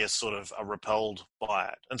atheists sort of are repelled by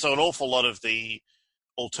it. And so an awful lot of the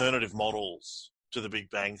alternative models to the Big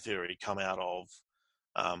Bang Theory come out of,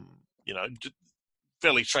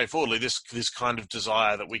 fairly straightforwardly, this kind of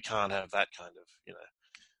desire that we can't have that kind of,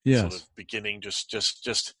 sort of beginning just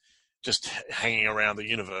hanging around the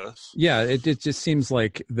universe. Yeah, it just seems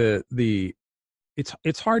like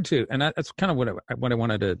it's hard to, and that's kind of what I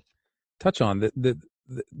wanted to touch on, the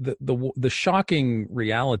shocking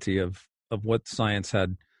reality of what science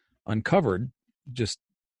had uncovered. Just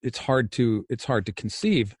it's hard to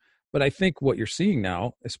conceive. But I think what you're seeing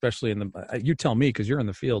now, especially in the, you tell me because you're in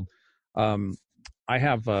the field. I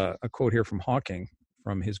have a quote here from Hawking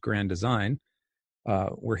from his Grand Design,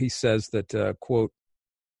 where he says that quote,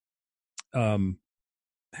 a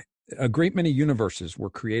great many universes were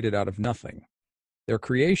created out of nothing. Their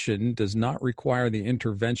creation does not require the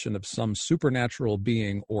intervention of some supernatural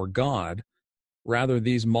being or God. Rather,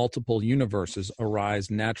 these multiple universes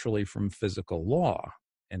arise naturally from physical law,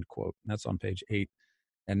 end quote. That's on page 8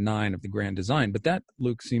 and 9 of the Grand Design. But that,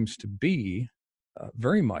 Luke, seems to be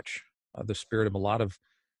very much the spirit of a lot of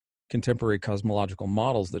contemporary cosmological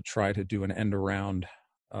models that try to do an end around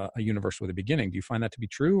a universe with a beginning. Do you find that to be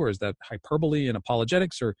true, or is that hyperbole and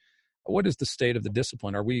apologetics, or what is the state of the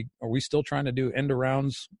discipline? Are we still trying to do end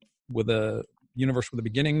arounds with a universe with a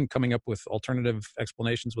beginning, coming up with alternative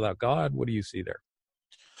explanations without God? What do you see there?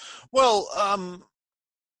 Well,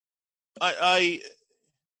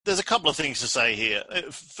 there's a couple of things to say here.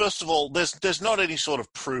 First of all, there's not any sort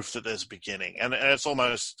of proof that there's a beginning, and it's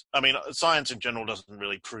almost, I mean, science in general doesn't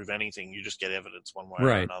really prove anything. You just get evidence one way or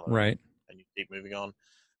another, right, and you keep moving on.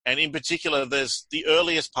 And in particular, there's the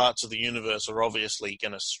earliest parts of the universe are obviously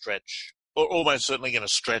going to stretch, or almost certainly going to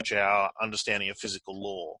stretch our understanding of physical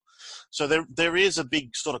law. So there is a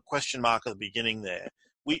big sort of question mark at the beginning there.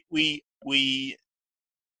 We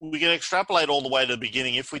can extrapolate all the way to the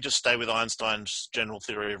beginning if we just stay with Einstein's general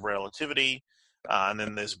theory of relativity, and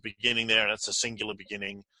then there's a beginning there, and it's a singular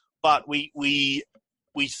beginning. But we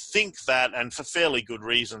think that, and for fairly good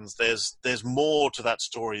reasons, there's more to that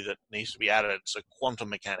story that needs to be added. So quantum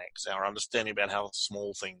mechanics, our understanding about how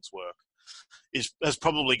small things work, has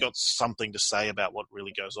probably got something to say about what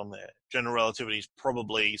really goes on there. General relativity is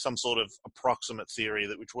probably some sort of approximate theory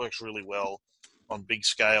which works really well on big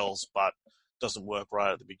scales, but doesn't work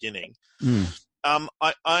right at the beginning. One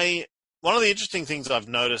of the interesting things I've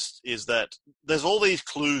noticed is that there's all these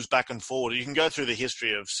clues back and forward. You can go through the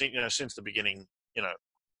history of, since the beginning,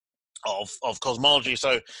 of cosmology.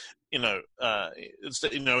 So, in the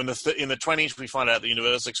 20s, we find out the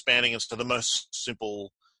universe expanding into the most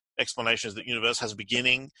simple explanation is that the universe has a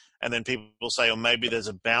beginning, and then people say, oh, maybe there's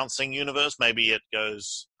a bouncing universe. Maybe it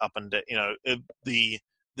goes up and down. The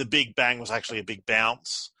Big Bang was actually a big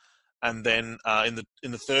bounce. And then in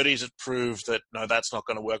the 30s, it proved that, no, that's not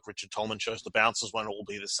going to work. Richard Tolman shows the bounces won't all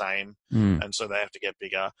be the same, and so they have to get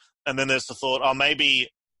bigger. And then there's the thought, oh, maybe,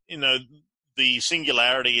 the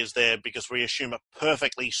singularity is there because we assume a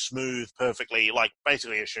perfectly smooth,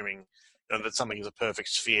 basically assuming that something is a perfect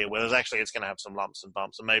sphere, whereas actually it's going to have some lumps and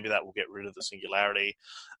bumps, and maybe that will get rid of the singularity.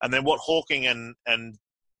 And then what Hawking and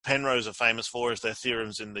Penrose are famous for is their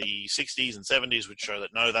theorems in the 60s and 70s, which show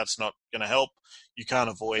that, no, that's not going to help. You can't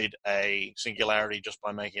avoid a singularity just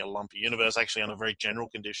by making a lumpy universe. Actually, under very general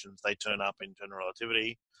conditions, they turn up in general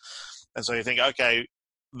relativity. And so you think, okay,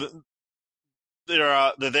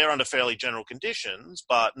 they're there under fairly general conditions,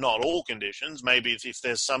 but not all conditions. Maybe if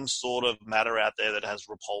there's some sort of matter out there that has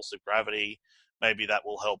repulsive gravity, maybe that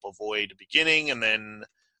will help avoid a beginning. And then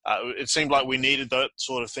it seemed like we needed that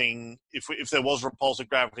sort of thing. If there was repulsive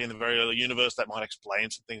gravity in the very early universe, that might explain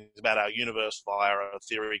some things about our universe via a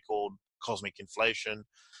theory called cosmic inflation.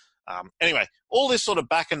 Anyway, all this sort of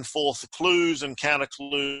back and forth clues and counter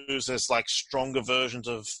clues. There's like stronger versions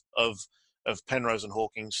of Penrose and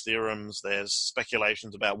Hawking's theorems. There's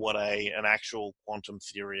speculations about what an actual quantum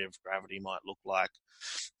theory of gravity might look like.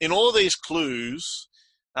 In all of these clues,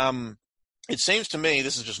 it seems to me,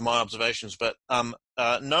 this is just my observations, but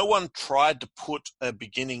no one tried to put a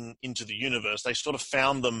beginning into the universe. They sort of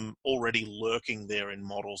found them already lurking there in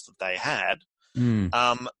models that they had.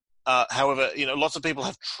 However, lots of people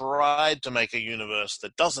have tried to make a universe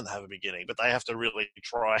that doesn't have a beginning, but they have to really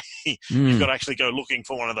try. You've got to actually go looking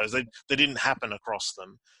for one of those. They didn't happen across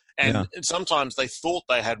them. And sometimes they thought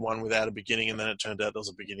they had one without a beginning, and then it turned out there was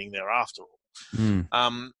a beginning there after all.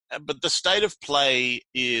 But the state of play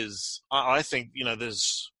is, I think,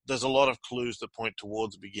 there's a lot of clues that point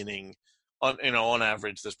towards a beginning. On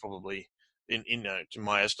average, there's probably, to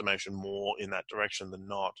my estimation, more in that direction than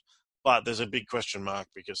not. But there's a big question mark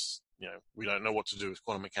because, we don't know what to do with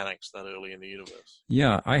quantum mechanics that early in the universe.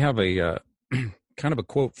 Yeah, I have a kind of a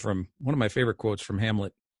quote from one of my favorite quotes from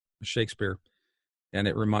Hamlet, Shakespeare, and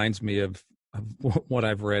it reminds me of what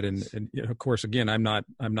I've read. And of course, again, I'm not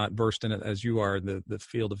versed in it as you are, the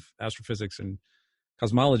field of astrophysics and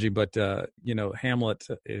cosmology. But Hamlet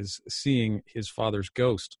is seeing his father's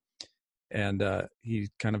ghost, and he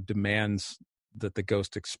kind of demands that the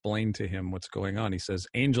ghost explain to him what's going on. He says,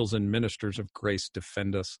 "Angels and ministers of grace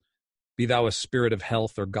defend us. Be thou a spirit of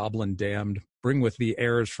health or goblin damned. Bring with thee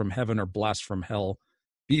heirs from heaven or blast from hell.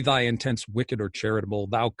 Be thy intents wicked or charitable.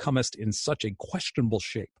 Thou comest in such a questionable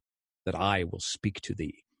shape that I will speak to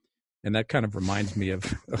thee." And that kind of reminds me of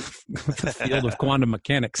the field of quantum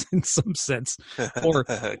mechanics in some sense. Or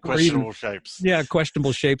questionable shapes. Yeah,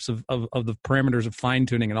 questionable shapes of the parameters of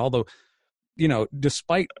fine-tuning. And although,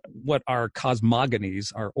 despite what our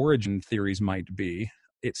cosmogonies, our origin theories might be,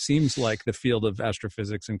 it seems like the field of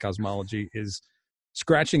astrophysics and cosmology is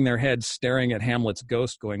scratching their heads, staring at Hamlet's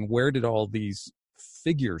ghost, going, where did all these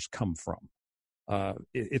figures come from?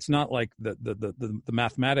 It's not like the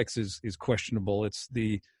mathematics is questionable. It's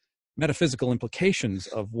the metaphysical implications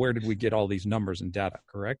of where did we get all these numbers and data,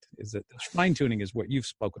 correct? Is that fine-tuning is what you've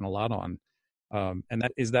spoken a lot on. And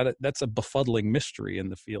that's a befuddling mystery in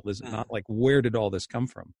the field, is it not? Like, where did all this come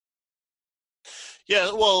from?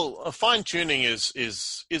 Yeah, well, fine-tuning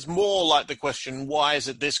is more like the question, why is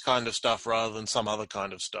it this kind of stuff rather than some other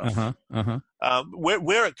kind of stuff?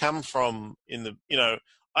 Where it comes from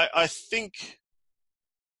I think,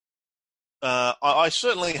 I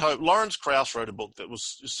certainly hope, Lawrence Krauss wrote a book that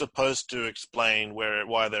was supposed to explain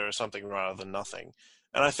why there is something rather than nothing.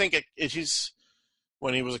 And I think it is,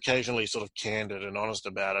 when he was occasionally sort of candid and honest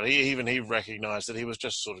about it, he recognized that he was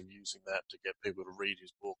just sort of using that to get people to read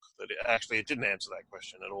his book, that it didn't answer that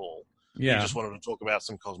question at all. Yeah. He just wanted to talk about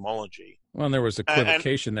some cosmology. Well, and there was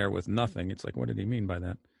equivocation there with nothing. It's like, what did he mean by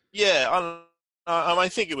that? Yeah, I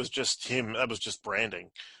think it was just him. That was just branding.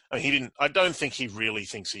 I mean, I don't think he really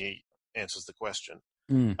thinks he answers the question.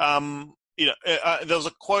 There was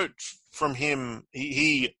a quote from him.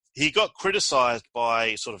 He got criticized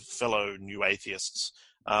by sort of fellow new atheists,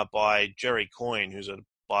 by Jerry Coyne, who's a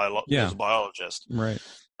biologist. Right.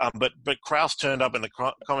 But Krauss turned up in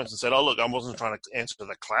the comments and said, "Oh, look, I wasn't trying to answer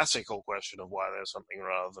the classical question of why there's something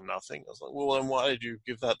rather than nothing." I was like, "Well, then why did you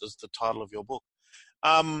give that as the title of your book?"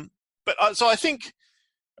 So I think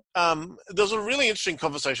there's a really interesting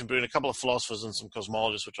conversation between a couple of philosophers and some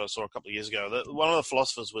cosmologists, which I saw a couple of years ago. One of the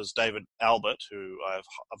philosophers was David Albert, who I have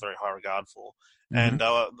a very high regard for. And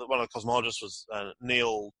one of the cosmologists was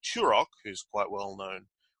Neil Turok, who's quite well known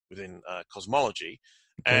within cosmology.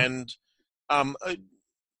 Okay. And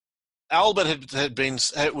Albert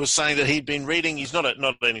was saying that he'd been reading. He's not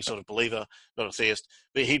any sort of believer, not a theist,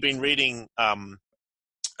 but he'd been reading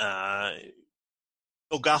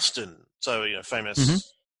Augustine, so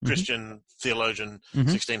famous Christian theologian,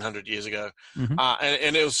 1600 years ago,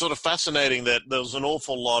 and it was sort of fascinating that there was an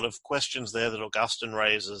awful lot of questions there that Augustine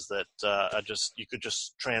raises that are just, you could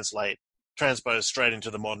just transpose straight into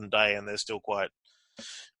the modern day, and they're still quite,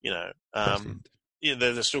 they're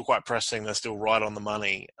still quite pressing. They're still right on the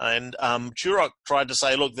money. And Turok tried to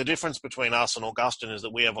say, look, the difference between us and Augustine is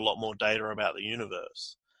that we have a lot more data about the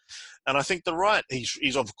universe. And I think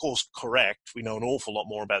he's of course correct. We know an awful lot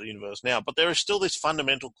more about the universe now, but there is still this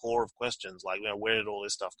fundamental core of questions like, where did all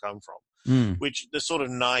this stuff come from? Which the sort of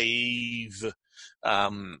naive,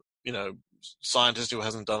 scientist who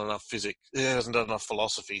hasn't done enough physics, hasn't done enough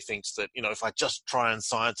philosophy, thinks that, if I just try and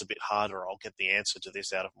science a bit harder, I'll get the answer to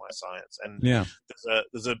this out of my science. And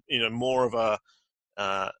there's a more of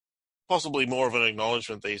a, possibly more of an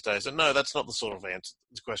acknowledgement these days that no, that's not the sort of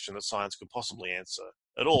question that science could possibly answer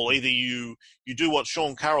at all. Either you do what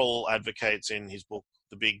Sean Carroll advocates in his book,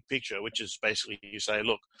 The Big Picture, which is basically you say,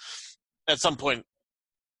 look, at some point,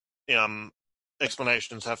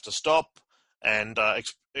 explanations have to stop, and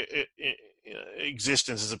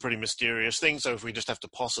existence is a pretty mysterious thing. So if we just have to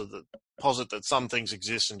posit that some things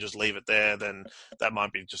exist and just leave it there, then that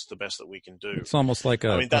might be just the best that we can do. It's almost like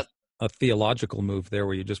a theological move there,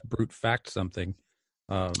 where you just brute fact something.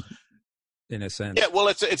 in a sense. Yeah, well,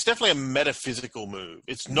 it's definitely a metaphysical move.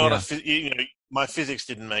 It's not my physics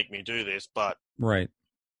didn't make me do this, but right.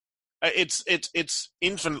 It's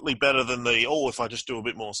infinitely better than if I just do a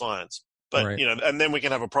bit more science. But right. And then we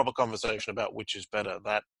can have a proper conversation about which is better,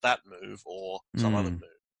 that move or some other move.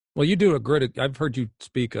 Well, you do a good. I've heard you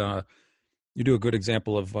speak. You do a good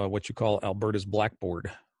example of what you call Alberta's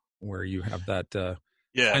blackboard, where you have that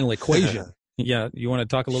final equation. Yeah, you want to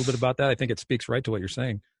talk a little bit about that? I think it speaks right to what you're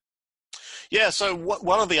saying. Yeah. So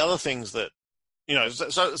one of the other things that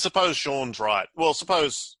so suppose Sean's right. Well,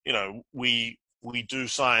 suppose we do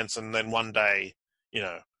science, and then one day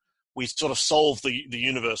we sort of solve the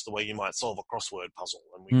universe the way you might solve a crossword puzzle,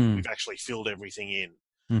 and we've actually filled everything in.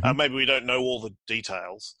 Mm-hmm. Maybe we don't know all the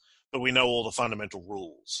details, but we know all the fundamental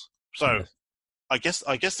rules. So yes.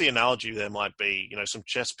 I guess the analogy there might be, some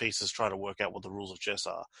chess pieces try to work out what the rules of chess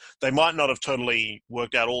are. They might not have totally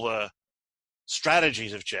worked out all the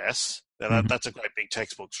strategies of chess. Now that's a great big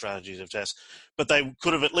textbook, strategies of chess. But they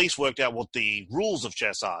could have at least worked out what the rules of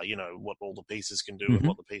chess are, what all the pieces can do and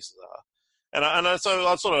what the pieces are. So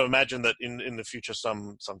I sort of imagine that in the future,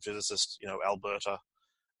 some physicist, Alberta,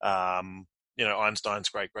 Einstein's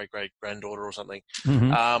great granddaughter or something,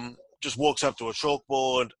 just walks up to a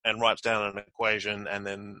chalkboard and writes down an equation, and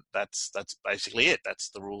then that's basically it. That's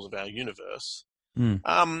the rules of our universe.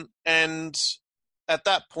 And at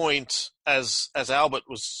that point, as Albert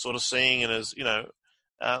was sort of seeing, and as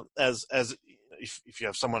if you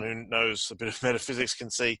have someone who knows a bit of metaphysics can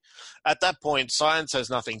see, at that point, science has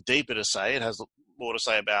nothing deeper to say. It has more to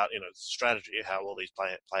say about strategy, how all these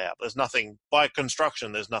play out. There's nothing by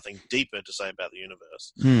construction. There's nothing deeper to say about the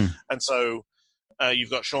universe. And so you've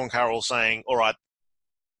got Sean Carroll saying, "All right,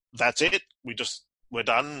 that's it. We're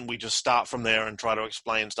done. We just start from there and try to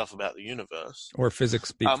explain stuff about the universe." Or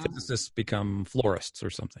physicists become florists or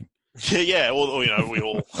something. Yeah, or we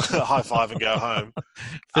all high five and go home.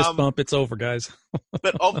 Fist bump. It's over, guys.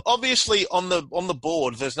 But obviously, on the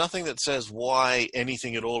board, there's nothing that says why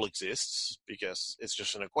anything at all exists, because it's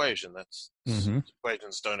just an equation.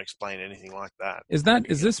 Equations don't explain anything like that.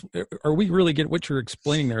 Are we really getting what you're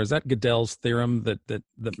explaining there? Is that Gödel's theorem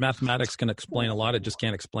that mathematics can explain a lot, it just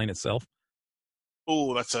can't explain itself?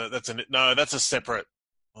 Oh, that's a separate.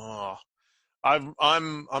 Oh, I'm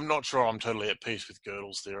not sure I'm totally at peace with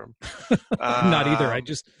Gödel's theorem. Not either.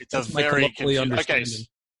 It's a very confusing. Okay,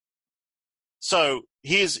 so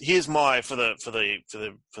here's my for the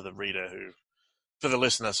reader for the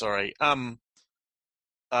listener. Sorry. Sort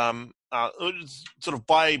of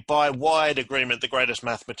by wide agreement, the greatest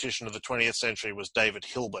mathematician of the 20th century was David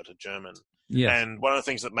Hilbert, a German. Yeah. And one of the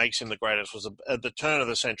things that makes him the greatest was at the turn of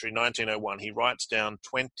the century, 1901, he writes down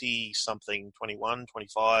 21,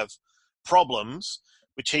 25 problems,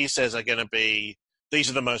 which he says are going to be, these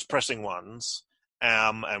are the most pressing ones,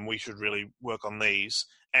 and we should really work on these.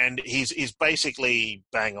 And he's basically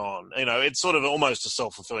bang on. It's sort of almost a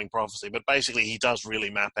self-fulfilling prophecy, but basically he does really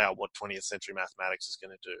map out what 20th century mathematics is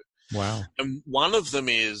going to do. Wow. And one of them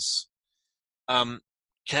is,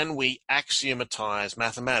 can we axiomatize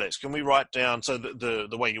mathematics? Can we write down, so the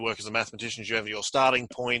way you work as a mathematician is you have your starting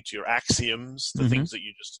point, your axioms, the things that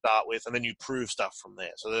you just start with, and then you prove stuff from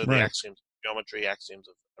there. So the axioms of geometry, axioms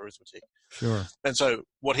of arithmetic. Sure. And so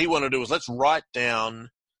what he wanted to do was, let's write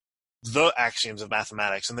down the axioms of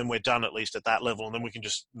mathematics, and then we're done at least at that level, and then we can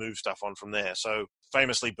just move stuff on from there. So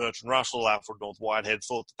famously, Bertrand Russell, Alfred North Whitehead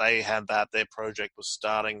thought that they had that. Their project was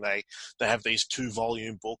starting. They have these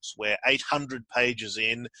 2-volume books where 800 pages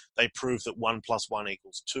in, they prove that 1 + 1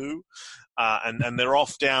 = 2. And they're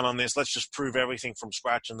off down on this. Let's just prove everything from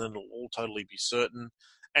scratch, and then it'll all totally be certain.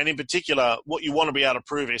 And in particular, what you want to be able to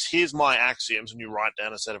prove is, here's my axioms, and you write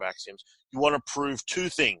down a set of axioms. You want to prove 2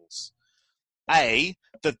 things. A,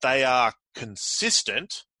 that they are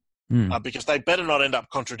consistent, because they better not end up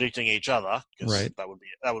contradicting each other, because that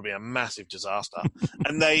would be a massive disaster.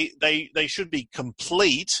 And they should be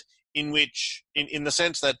complete, in the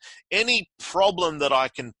sense that any problem that I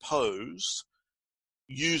can pose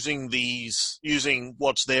using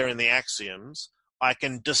what's there in the axioms, I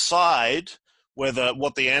can decide what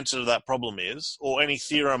the answer to that problem is, or any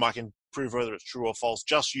theorem I can prove whether it's true or false,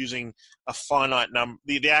 just using a finite number,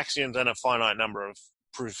 the axioms, and a finite number of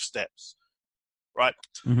proof steps, right?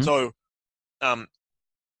 So,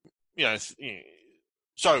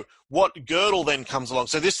 so what Gödel then comes along.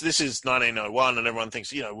 So this is 1901, and everyone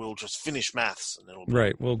thinks, we'll just finish maths, and it'll be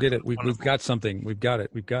right. We'll get it. We've got something. We've got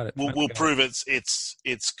it. We'll prove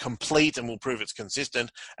it's complete, and we'll prove it's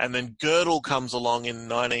consistent. And then Gödel comes along in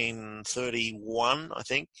 1931, I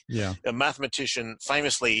think. Yeah. A mathematician,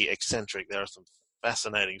 famously eccentric. There are some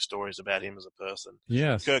fascinating stories about him as a person.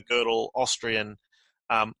 Yes. Kurt Gödel, Austrian.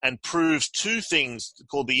 and proves two things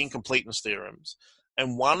called the incompleteness theorems.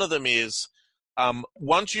 And one of them is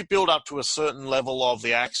once you build up to a certain level of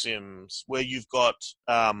the axioms where you've got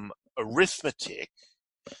arithmetic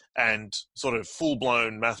and sort of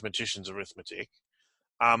full-blown mathematician's arithmetic,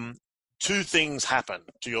 two things happen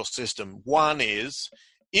to your system. One is,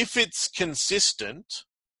 if it's consistent,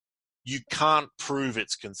 you can't prove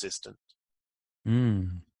it's consistent.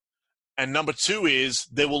 Mm. And number two is,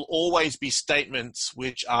 there will always be statements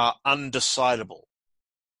which are undecidable,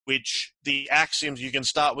 which the axioms, you can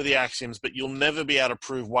start with the axioms, but you'll never be able to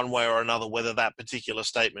prove one way or another whether that particular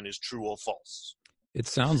statement is true or false. It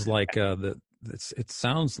sounds like it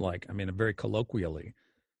sounds like, I mean, very colloquially,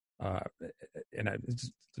 and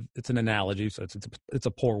it's an analogy, so it's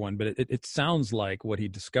a poor one, but it sounds like what he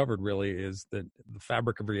discovered really is that the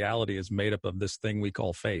fabric of reality is made up of this thing we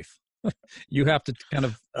call faith. You have to kind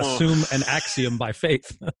of assume an axiom by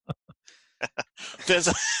faith. There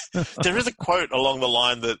is a quote along the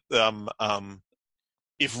line that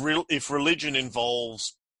if religion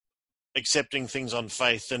involves accepting things on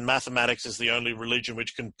faith, then mathematics is the only religion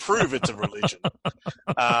which can prove it's a religion.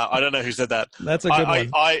 I don't know who said that. That's a good one.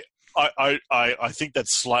 I think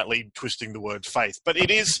that's slightly twisting the word faith, but it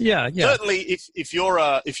is certainly if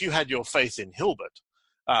you had your faith in Hilbert,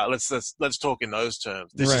 let's talk in those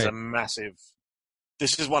terms. This is a massive.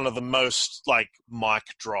 This is one of the most like mic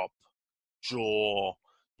drop, jaw,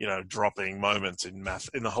 dropping moments in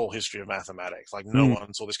the whole history of mathematics. Like no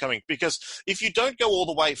one saw this coming, because if you don't go all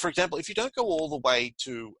the way, for example, if you don't go all the way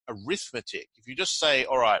to arithmetic, if you just say,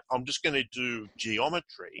 all right, I'm just going to do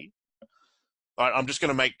geometry, right, I'm just going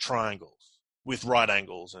to make triangles with right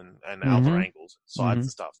angles and other angles, sides and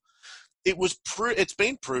stuff. It's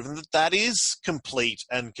been proven that is complete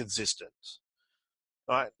and consistent.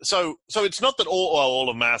 Right. So it's not that all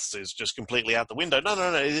of maths is just completely out the window. No.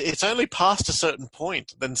 It's only past a certain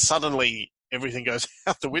point, then suddenly everything goes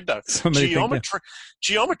out the window.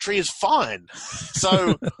 Geometry is fine.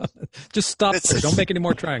 So just stop there. Don't make any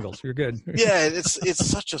more triangles. You're good. Yeah, it's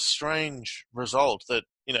such a strange result that,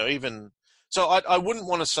 even so I wouldn't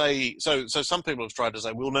want to say so some people have tried to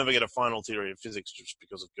say we'll never get a final theory of physics just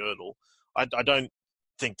because of Gödel. I don't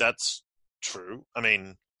think that's true. I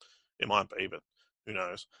mean, it might be, but who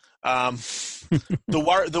knows?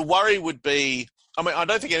 The worry would be, I mean, I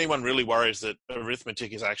don't think anyone really worries that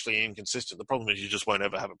arithmetic is actually inconsistent. The problem is you just won't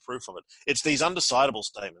ever have a proof of it. It's these undecidable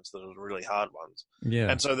statements that are the really hard ones.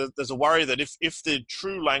 Yeah. And so there's a worry that if the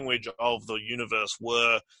true language of the universe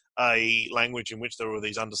were a language in which there were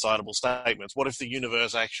these undecidable statements, what if the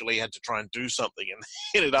universe actually had to try and do something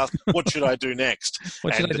and it asked, what should I do next?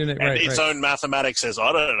 What should I do next? And its own mathematics says,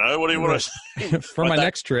 I don't know. What do you want to say? For my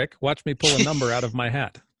next trick, watch me pull a number out of my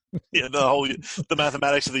hat. Yeah, the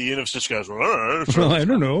mathematics of the universe just goes, I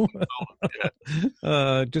don't know.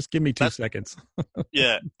 Just give me 2 seconds.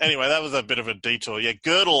 Yeah. Anyway, that was a bit of a detour. Yeah,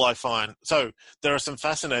 Gödel, I find. So there are some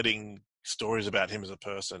fascinating stories about him as a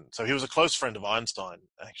person. So he was a close friend of Einstein,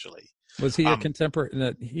 actually. Was he a contemporary?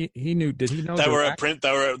 He knew. Did he know? They Dirac?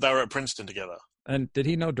 They were at Princeton together. And did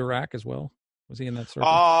he know Dirac as well? Was he in that circle?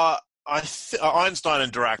 Einstein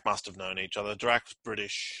and Dirac must have known each other. Dirac was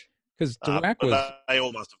British. Because Dirac was. They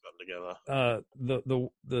all must have gotten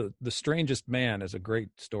together. The Strangest Man is a great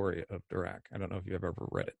story of Dirac. I don't know if you've ever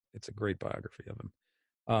read it. It's a great biography of him.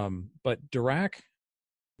 But Dirac,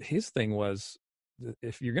 his thing was,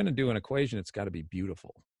 if you're going to do an equation, it's got to be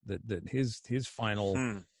beautiful. That his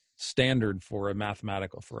final standard for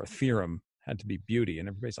a theorem had to be beauty. And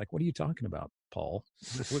everybody's like, what are you talking about, Paul?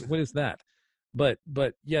 What is that? But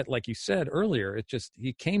yet, like you said earlier, it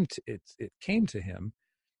came to him.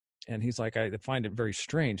 And he's like, I find it very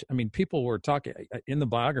strange. I mean, people were talking in the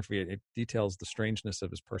biography, it details the strangeness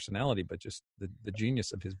of his personality, but just the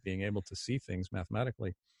genius of his being able to see things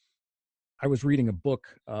mathematically. I was reading a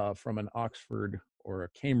book from an Oxford or a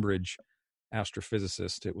Cambridge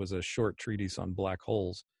astrophysicist. It was a short treatise on black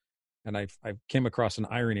holes. And I came across an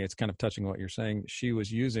irony. It's kind of touching what you're saying. She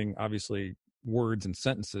was using, obviously, words and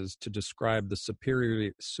sentences to describe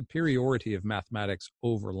the superiority of mathematics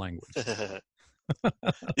over language.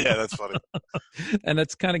 Yeah, that's funny. And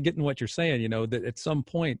that's kind of getting what you're saying, that at some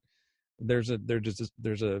point there's a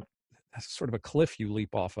sort of a cliff you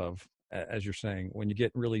leap off of, as you're saying, when you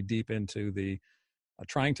get really deep into the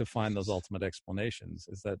trying to find those ultimate explanations.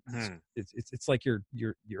 Is that it's like you're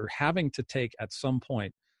having to take at some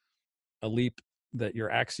point a leap that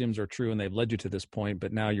your axioms are true and they've led you to this point,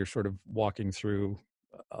 but now you're sort of walking through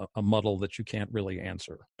a muddle that you can't really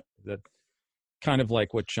answer. That kind of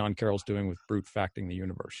like what Sean Carroll's doing with brute facting the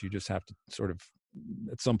universe. You just have to sort of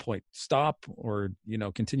at some point stop or,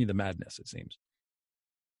 continue the madness, it seems.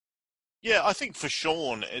 Yeah, I think for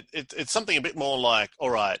Sean, it's something a bit more like,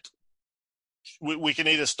 all right, we can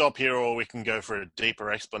either stop here or we can go for a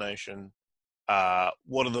deeper explanation.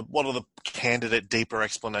 What are the candidate deeper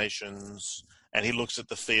explanations? And he looks at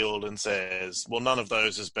the field and says, well, none of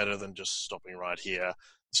those is better than just stopping right here.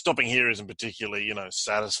 Stopping here isn't particularly,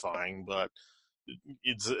 satisfying, but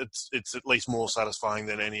it's at least more satisfying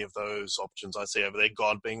than any of those options I see over there.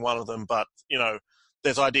 God being one of them, but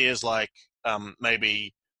there's ideas like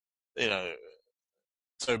maybe you know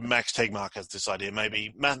so Max Tegmark has this idea: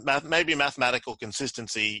 maybe mathematical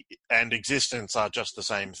consistency and existence are just the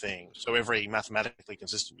same thing. So every mathematically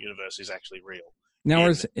consistent universe is actually real. Now, In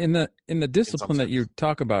is in the in some discipline that sense. you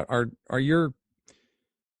talk about, are your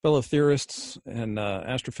fellow theorists and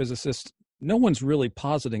astrophysicists? No one's really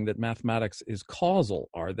positing that mathematics is causal,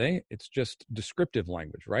 are they? It's just descriptive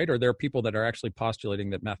language, right? Or there are people that are actually postulating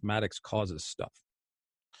that mathematics causes stuff.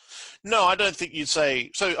 No, I don't think you'd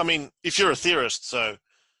say so. I mean, if you're a theorist, so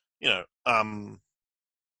you know,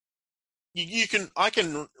 you can I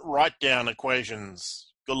can write down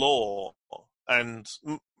equations galore, and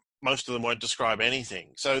most of them won't describe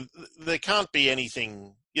anything. So there can't be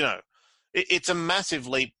anything. It's a massive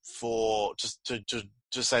leap for just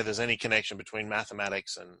to say there's any connection between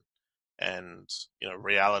mathematics and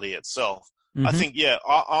reality itself. I Mm-hmm. think, yeah,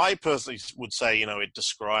 I personally would say it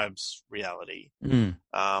describes reality. Mm.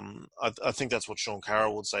 I think that's what Sean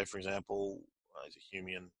Carroll would say, for example. He's a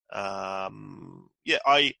Humean. Yeah,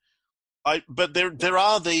 but there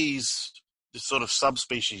are these sort of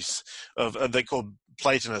subspecies of they're called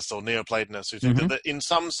Platonists or Neoplatonists who think Mm-hmm. that in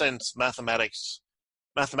some sense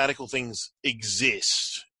mathematical things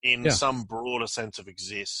exist in Yeah, some broader sense of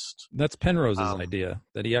exist. that's Penrose's Um, idea,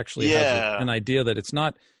 that he actually has yeah. an idea that it's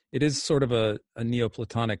not. It is sort of a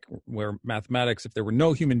Neoplatonic, where mathematics, if there were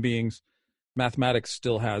no human beings, mathematics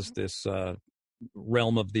still has this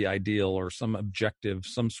realm of the ideal, or some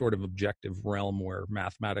sort of objective realm where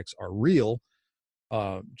mathematics are real,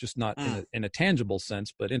 just not Mm, in a tangible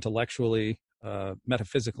sense, but intellectually,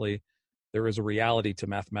 metaphysically, there is a reality to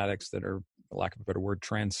mathematics that are, for lack of a better word,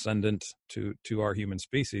 transcendent to our human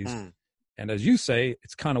species. mm. And as you say,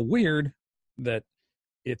 it's kind of weird that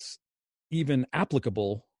it's even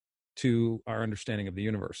applicable to our understanding of the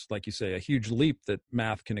universe. Like you say, a huge leap that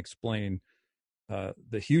math can explain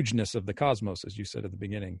the hugeness of the cosmos, as you said at the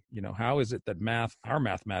beginning. How is it that our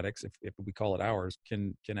mathematics, if we call it ours,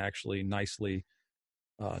 can actually nicely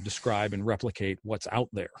describe and replicate what's out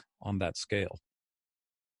there on that scale?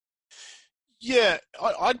 Yeah,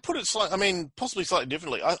 I'd put it slightly. I mean, possibly slightly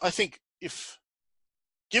differently. I think if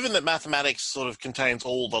given that mathematics sort of contains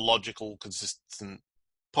all the logical, consistent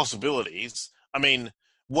possibilities, I mean,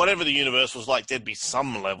 whatever the universe was like, there'd be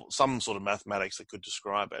some level, some sort of mathematics that could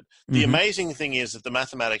describe it. The Mm-hmm. amazing thing is that the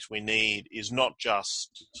mathematics we need is not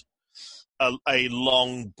just a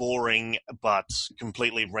long, boring, but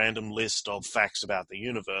completely random list of facts about the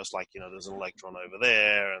universe, like, there's an electron over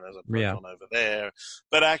there and there's a Yeah. proton over there.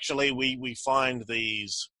 But actually, we find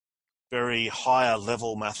these very higher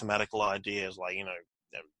level mathematical ideas, like,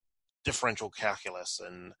 differential calculus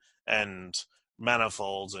and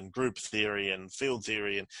manifolds and group theory and field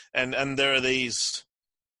theory. And there are these,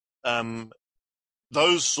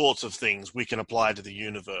 those sorts of things we can apply to the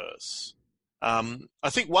universe. I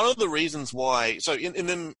think one of the reasons why, so in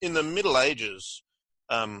the Middle Ages,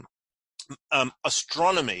 um,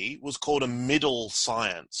 astronomy was called a middle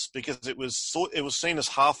science because it was seen as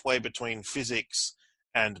halfway between physics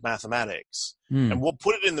and mathematics. And Mm. what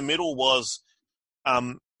put it in the middle was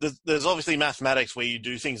there's obviously mathematics where you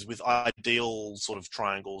do things with ideal sort of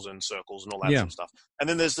triangles and circles and all that Yeah. sort of stuff. And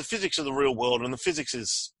then there's the physics of the real world, and the physics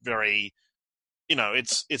is very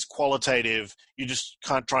it's qualitative. You just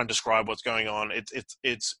can't try and describe what's going on.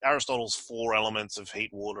 It's Aristotle's four elements of heat,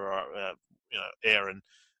 water, air,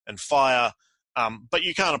 and fire. But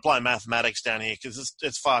you can't apply mathematics down here because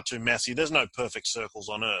it's far too messy. There's no perfect circles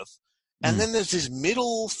on Earth. And Mm. then there's this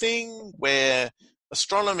middle thing where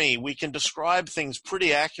astronomy, we can describe things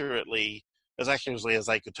pretty accurately as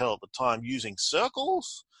they could tell at the time, using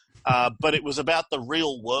circles. But it was about the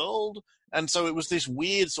real world, and so it was this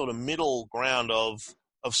weird sort of middle ground of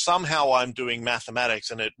somehow I'm doing mathematics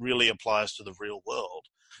and it really applies to the real world.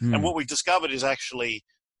 And Mm. what we discovered is actually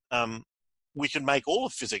we can make all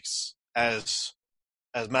of physics as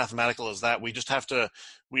mathematical as that. We just have to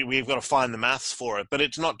we've got to find the maths for it. But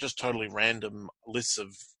it's not just totally random lists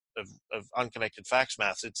of unconnected facts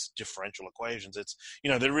maths. It's differential equations. It's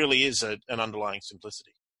there really is an underlying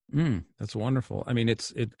simplicity. Mm. That's wonderful. I mean,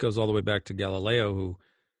 it goes all the way back to Galileo, who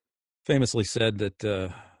famously said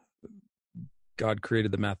that God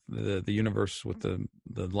created the universe with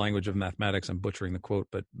the language of mathematics. I'm butchering the quote,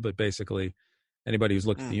 but basically, anybody who's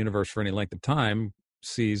looked at the universe for any length of time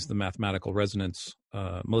sees the mathematical resonance.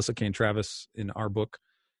 Melissa Cain Travis in our book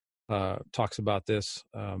talks about this,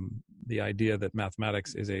 the idea that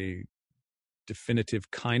mathematics is a definitive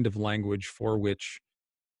kind of language for which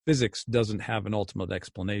physics doesn't have an ultimate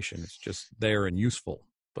explanation. It's just there and useful,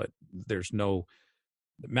 but there's no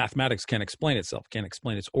mathematics can't explain itself, can't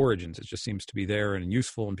explain its origins. It just seems to be there and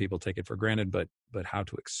useful, and people take it for granted. But how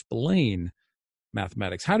to explain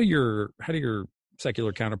mathematics? How do your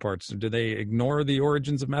secular counterparts, do they ignore the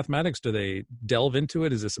origins of mathematics? Do they delve into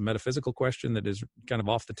it? Is this a metaphysical question that is kind of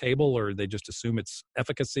off the table, or they just assume its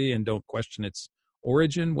efficacy and don't question its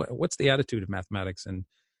origin? What's the attitude of mathematics in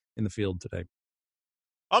the field today?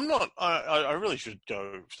 I'm not. I really should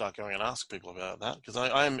start going and ask people about that, because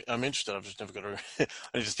I'm interested. I've just never got to.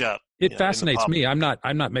 I just got. It fascinates me. I'm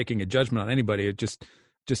not making a judgment on anybody. It just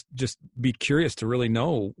be curious to really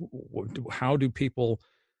know, how do people.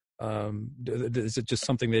 Is it just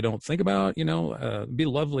something they don't think about? It'd be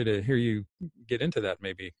lovely to hear you get into that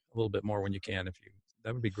maybe a little bit more when you can.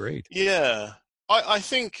 That would be great. Yeah, I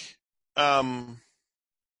think.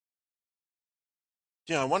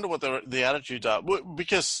 I wonder what the attitudes are.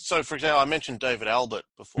 Because, so for example, I mentioned David Albert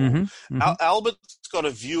before. Mm-hmm, mm-hmm. Albert's got a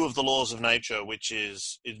view of the laws of nature, which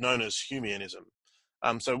is known as Humeanism.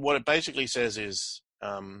 So what it basically says is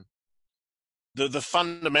the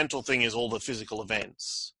fundamental thing is all the physical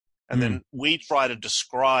events. And then we try to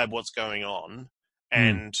describe what's going on.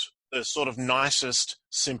 And the sort of nicest,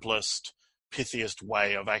 simplest, pithiest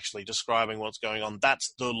way of actually describing what's going on,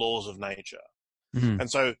 that's the laws of nature. Mm-hmm.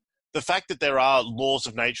 And so the fact that there are laws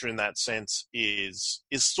of nature in that sense is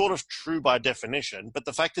sort of true by definition, but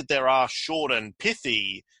the fact that there are short and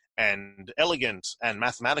pithy and elegant and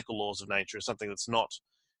mathematical laws of nature is something that's not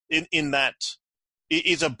in that it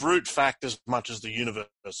is a brute fact as much as the universe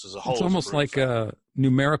as a whole. It's almost like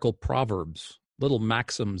numerical proverbs, little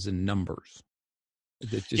maxims in numbers.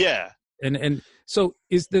 Yeah. And so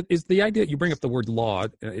is the idea, you bring up the word law,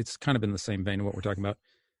 it's kind of in the same vein of what we're talking about.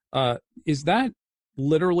 Is that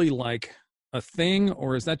literally like a thing,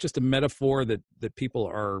 or is that just a metaphor that people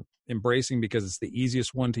are embracing because it's the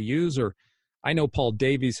easiest one to use? Or I know Paul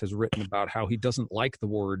Davies has written about how he doesn't like the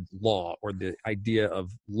word law or the idea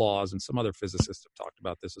of laws, and some other physicists have talked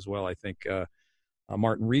about this as well. I think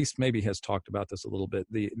Martin Rees maybe has talked about this a little bit.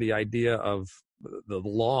 The idea of the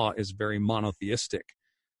law is very monotheistic,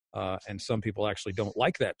 and some people actually don't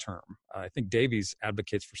like that term. I think Davies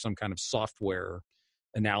advocates for some kind of software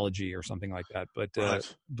analogy or something like that. But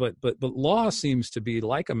law seems to be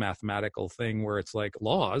like a mathematical thing where it's like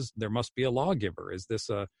laws, there must be a lawgiver. Is this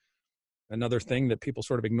another thing that people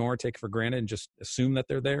sort of ignore, take for granted, and just assume that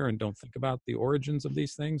they're there and don't think about the origins of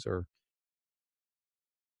these things? Or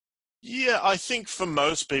yeah, I think for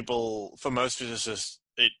most people, for most physicists,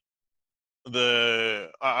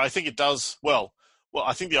 I think it does well.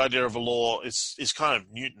 I think the idea of a law is kind of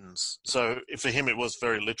Newton's. So for him, it was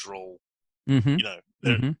very literal.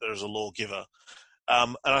 Mm-hmm. There's a lawgiver,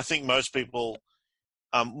 and I think most people,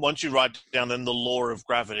 once you write down then the law of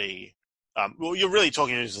gravity, you're really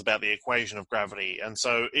talking just about the equation of gravity, and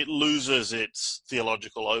so it loses its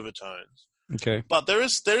theological overtones. Okay, but there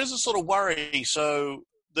is a sort of worry. So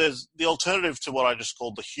there's the alternative to what I just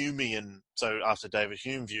called the Humean. So after David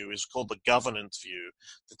Hume view is called the governance view,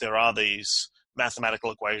 that there are these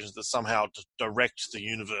mathematical equations that somehow direct the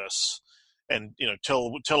universe and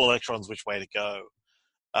tell electrons which way to go.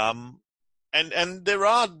 And there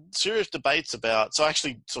are serious debates about. So I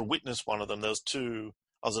actually sort of witnessed one of them. There was two.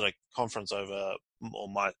 I was at a conference over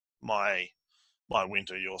my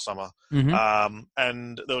winter, your summer,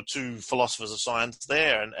 and there were two philosophers of science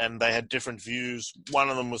there, and they had different views. One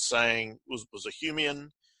of them was saying was a Humean,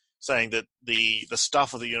 saying that the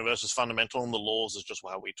stuff of the universe is fundamental and the laws is just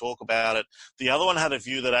how we talk about it. The other one had a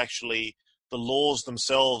view that actually the laws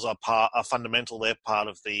themselves are fundamental. They're part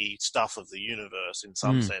of the stuff of the universe in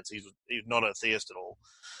some sense. He's not a theist at all.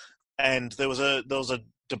 And there was a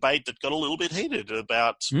debate that got a little bit heated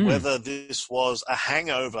about whether this was a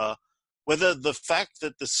hangover, whether the fact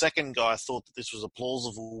that the second guy thought that this was a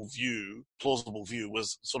plausible view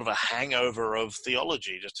was sort of a hangover of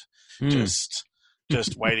theology,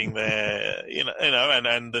 just waiting there,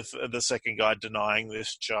 and the second guy denying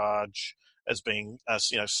this charge as being,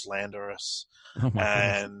 slanderous. Oh my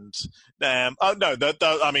and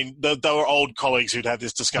I mean, there were old colleagues who'd had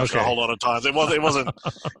this discussion a whole lot of times. It wasn't.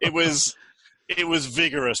 It was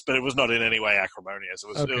vigorous, but it was not in any way acrimonious. It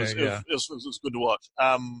was good to watch.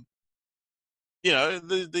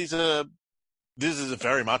 This is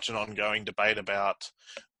very much an ongoing debate about,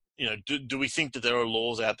 do we think that there are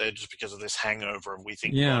laws out there just because of this hangover and we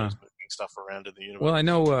think Yeah. God is moving stuff around in the universe? Well, I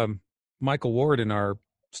know Michael Ward in our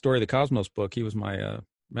Story of the Cosmos book, he was my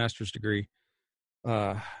master's degree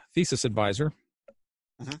thesis advisor.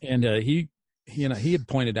 Mhm. And he had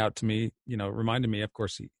pointed out to me, reminded me, of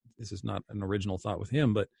course, this is not an original thought with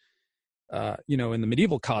him, but, in the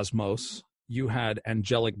medieval cosmos, you had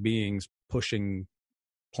angelic beings pushing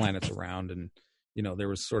planets around. And, there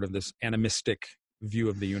was sort of this animistic view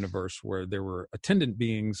of the universe where there were attendant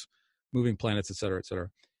beings moving planets, et cetera, et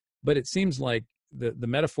cetera. But it seems like the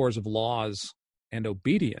metaphors of laws and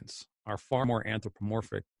obedience are far more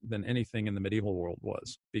anthropomorphic than anything in the medieval world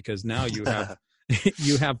was, because now you have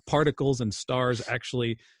you have particles and stars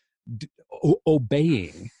actually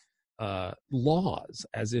obeying laws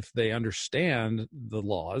as if they understand the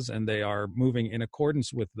laws and they are moving in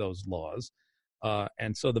accordance with those laws.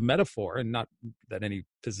 And so the metaphor, and not that any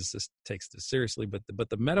physicist takes this seriously, but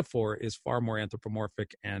the metaphor is far more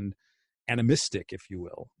anthropomorphic and animistic, if you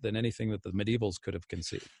will, than anything that the medievals could have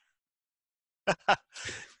conceived.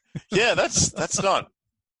 Yeah, that's a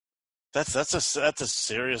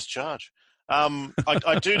serious charge.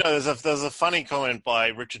 I do know there's a funny comment by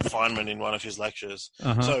Richard Feynman in one of his lectures.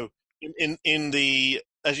 Uh-huh. So in the,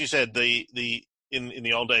 as you said, in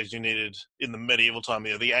the old days, in the medieval time,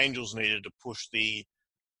 the angels needed to push the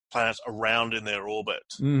planets around in their orbit.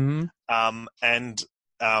 Mm-hmm. And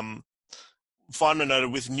Feynman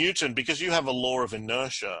noted with Newton, because you have a law of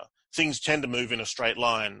inertia, things tend to move in a straight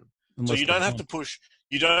line. So you don't have to push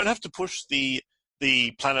the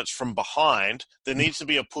planets from behind. There needs to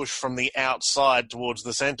be a push from the outside towards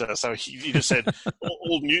the center. So you just said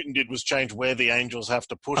all Newton did was change where the angels have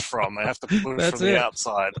to push from. They have to push from the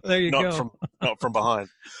outside, not from behind.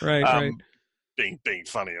 Right, right. Being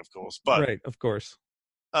funny, of course. But right, of course.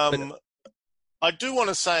 I do want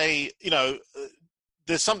to say,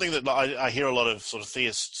 there's something that I hear a lot of sort of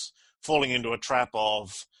theists falling into a trap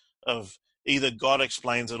of either God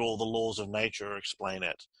explains it or the laws of nature explain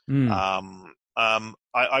it. I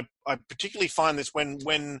particularly find this when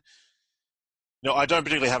I don't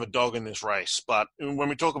particularly have a dog in this race, but when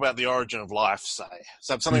we talk about the origin of life, say,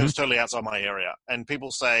 so something that's totally outside my area, and people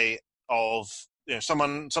say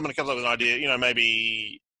someone comes up with an idea,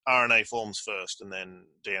 maybe RNA forms first and then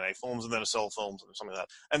DNA forms and then a cell forms and something like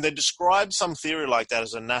that. And they describe some theory like that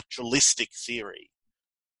as a naturalistic theory.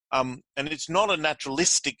 And it's not a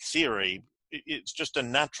naturalistic theory. It's just a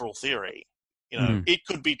natural theory. It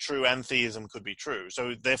could be true and theism could be true.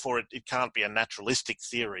 So therefore it can't be a naturalistic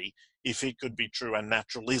theory if it could be true and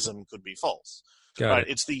naturalism could be false. Right?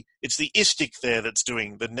 It's the istic there that's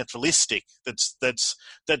doing the naturalistic. That's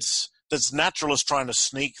naturalists trying to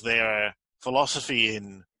sneak their philosophy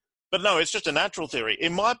in. But no, it's just a natural theory.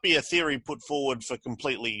 It might be a theory put forward for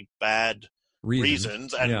completely bad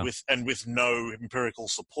reasons and with no empirical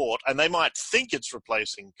support, and they might think it's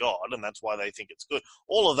replacing God, and that's why they think it's good.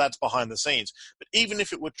 All of that's behind the scenes. But even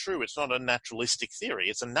if it were true, it's not a naturalistic theory.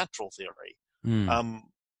 It's a natural theory.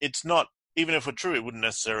 It's not. Even if it were true, it wouldn't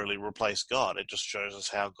necessarily replace God. It just shows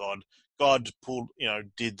us how God pulled,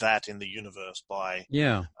 did that in the universe by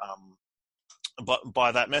that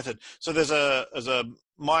method. So there's a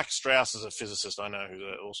Mike Strauss is a physicist I know who's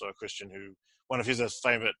also a Christian, who one of his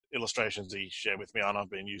favorite illustrations he shared with me, and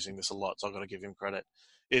I've been using this a lot, so I've got to give him credit,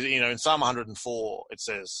 is, in Psalm 104 it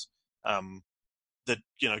says that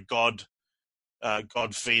God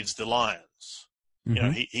feeds the lions.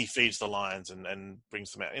 He feeds the lions and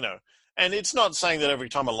brings them out. And it's not saying that every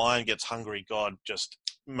time a lion gets hungry, God just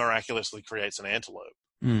miraculously creates an antelope.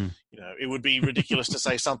 It would be ridiculous to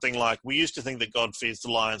say something like, we used to think that God feeds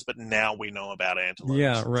the lions, but now we know about antelopes.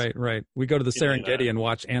 Yeah, right. We go to the Serengeti and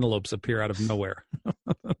watch antelopes appear out of nowhere.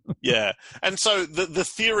 Yeah. And so the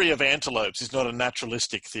theory of antelopes is not a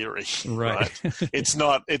naturalistic theory. Right. It's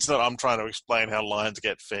not I'm trying to explain how lions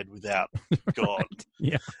get fed without God. Right.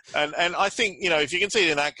 Yeah. And I think, if you can see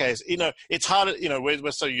it in that case, it's hard,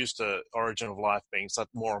 we're so used to origin of life being such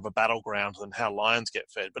more of a battleground than how lions get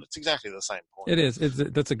fed, but it's exactly the same point. It is.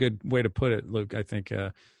 That's a good way to put it, Luke. I think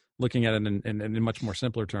looking at it in much more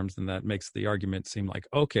simpler terms than that makes the argument seem like,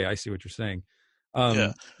 okay, I see what you're saying.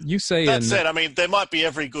 You say that said, I mean, there might be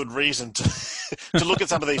every good reason to to look at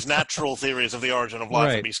some of these natural theories of the origin of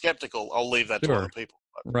life and be skeptical. I'll leave that to other people.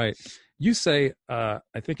 Right. You say, I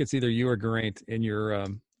think it's either you or Geraint in your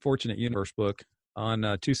Fortunate Universe book on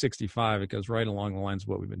 265. It goes right along the lines of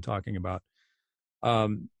what we've been talking about.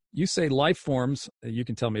 You say life forms, you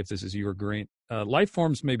can tell me if this is you or Geraint, life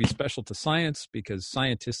forms may be special to science because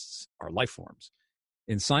scientists are life forms.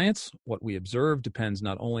 In science, what we observe depends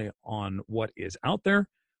not only on what is out there,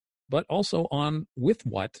 but also on with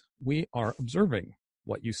what we are observing.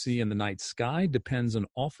 What you see in the night sky depends an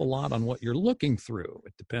awful lot on what you're looking through.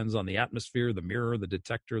 It depends on the atmosphere, the mirror, the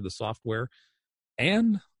detector, the software,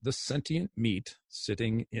 and the sentient meat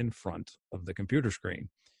sitting in front of the computer screen.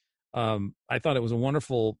 I thought it was a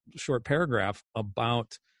wonderful short paragraph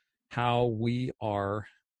about how we are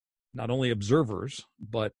not only observers,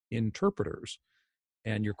 but interpreters.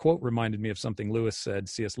 And your quote reminded me of something Lewis said,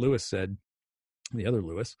 C.S. Lewis said, the other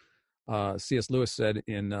Lewis, C.S. Lewis said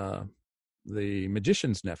in The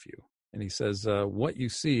Magician's Nephew. And he says, what you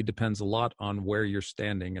see depends a lot on where you're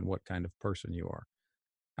standing and what kind of person you are.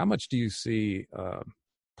 How much do you see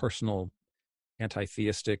personal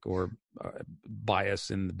anti-theistic or bias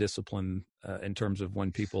in the discipline in terms of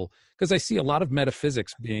when people, because I see a lot of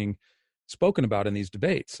metaphysics being spoken about in these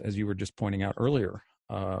debates, as you were just pointing out earlier.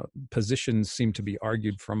 Positions seem to be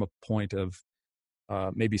argued from a point of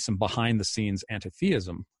maybe some behind-the-scenes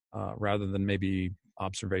anti-theism rather than maybe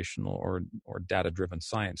observational or data-driven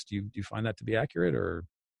science. Do you find that to be accurate, or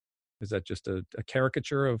is that just a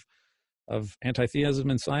caricature of anti-theism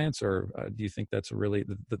in science, or do you think that's really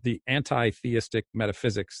the anti-theistic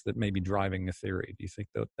metaphysics that may be driving the theory? Do you think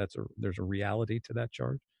that there's a reality to that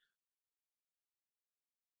charge?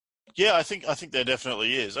 Yeah, I think there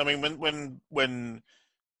definitely is. I mean, when when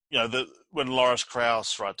Lawrence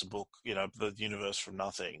Krauss writes a book, The Universe from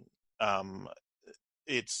Nothing,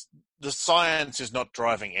 it's the science is not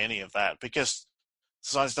driving any of that, because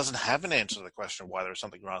science doesn't have an answer to the question of why there is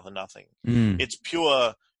something rather than nothing. It's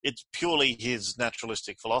purely his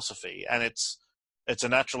naturalistic philosophy, and it's a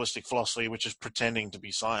naturalistic philosophy which is pretending to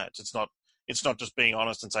be science. It's not just being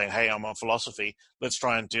honest and saying, "Hey, I'm on philosophy. Let's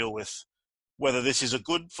try and deal with whether this is a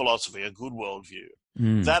good philosophy, a good worldview."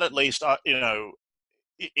 That, at least,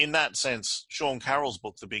 in that sense, Sean Carroll's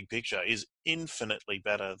book, The Big Picture, is infinitely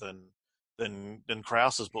better than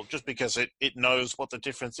Krauss's book, just because it knows what the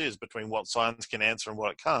difference is between what science can answer and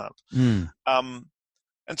what it can't.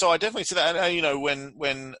 And so I definitely see that. And,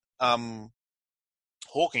 when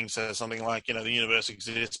Hawking says something like, the universe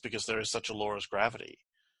exists because there is such a law as gravity,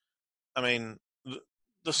 I mean,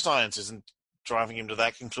 the science isn't driving him to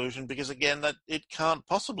that conclusion, because, again, that it can't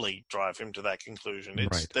possibly drive him to that conclusion.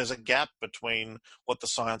 There's a gap between what the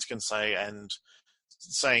science can say and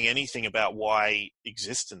saying anything about why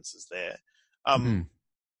existence is there.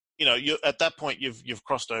 You at that point you've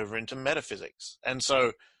crossed over into metaphysics, and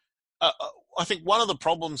so I think one of the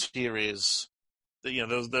problems here is that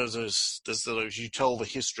there's you tell the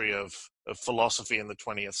history of philosophy in the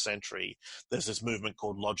 20th century. There's this movement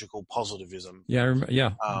called logical positivism. Yeah,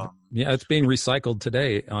 it's being recycled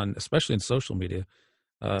today especially in social media.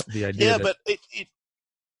 The idea. Yeah, but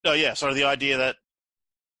the idea that.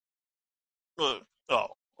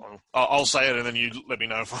 I'll say it and then you let me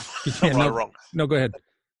know if I'm right or wrong. No, go ahead.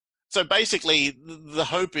 So basically, the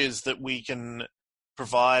hope is that we can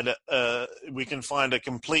find a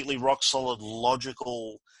completely rock solid,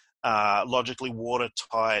 logically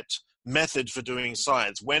watertight method for doing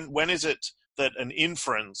science. When is it that an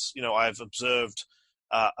inference, I've observed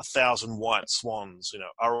 1,000 white swans,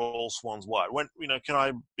 are all swans white? When, can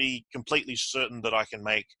I be completely certain that I can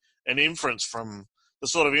make an inference from the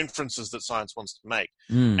sort of inferences that science wants to make?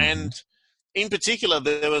 And in particular,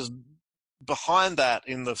 there was behind that,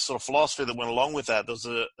 in the sort of philosophy that went along with that, there's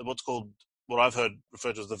what I've heard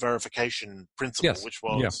referred to as the verification principle, which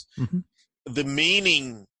was the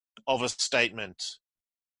meaning of a statement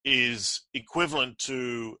is equivalent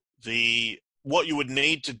to what you would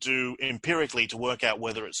need to do empirically to work out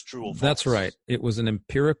whether it's true or false. That's right. It was an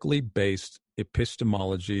empirically based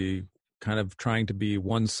epistemology, kind of trying to be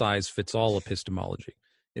one-size-fits-all epistemology.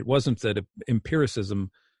 It wasn't that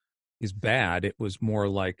empiricism is bad. It was more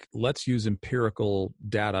like, let's use empirical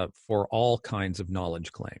data for all kinds of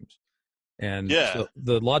knowledge claims. And so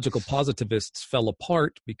the logical positivists fell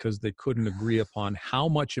apart because they couldn't agree upon how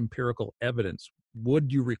much empirical evidence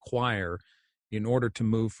would you require in order to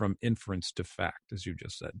move from inference to fact, as you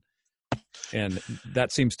just said. And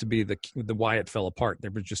that seems to be the why it fell apart. There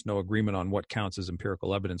was just no agreement on what counts as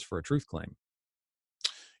empirical evidence for a truth claim.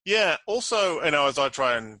 Yeah. Also, as I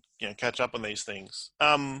try and catch up on these things,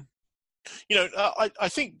 I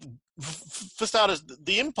think, for starters,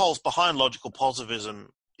 the impulse behind logical positivism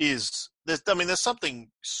is there's something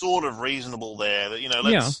sort of reasonable there.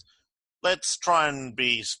 That let's try and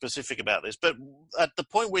be specific about this. But at the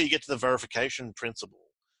point where you get to the verification principle,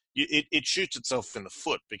 it shoots itself in the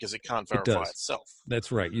foot because it can't verify itself.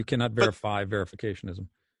 That's right. You cannot verify verificationism.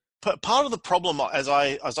 But part of the problem, as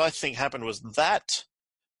I think happened, was that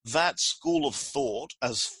school of thought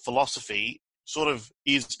as philosophy sort of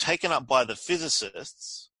is taken up by the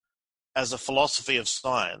physicists as a philosophy of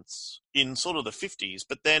science in sort of the 50s,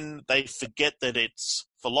 but then they forget that it's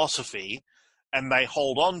philosophy and they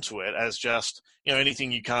hold on to it as just,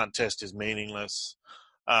 anything you can't test is meaningless.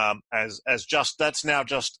 As just, that's now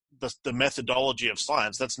just the methodology of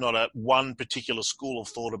science. That's not a one particular school of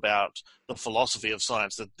thought about the philosophy of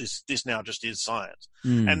science, that this now just is science.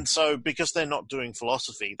 And so because they're not doing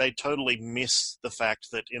philosophy, they totally miss the fact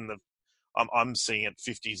that I'm seeing it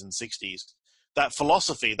 50s and 60s, that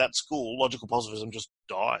philosophy, that school, logical positivism, just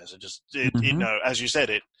dies. As you said,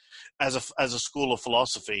 it as a school of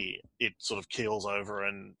philosophy, it sort of keels over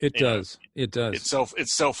and it does. It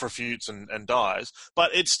self refutes and dies.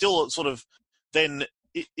 But it's still sort of then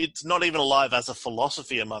it's not even alive as a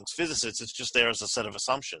philosophy amongst physicists. It's just there as a set of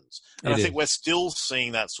assumptions. And I think we're still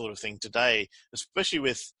seeing that sort of thing today, especially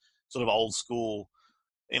with sort of old school,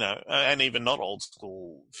 and even not old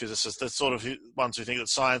school physicists, the sort of ones who think that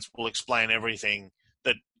science will explain everything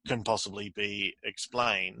that can possibly be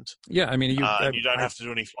explained. Yeah, I mean, you don't have to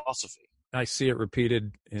do any philosophy. I see it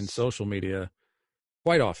repeated in social media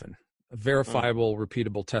quite often. Verifiable,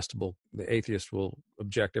 repeatable, testable. The atheist will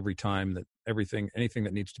object every time that anything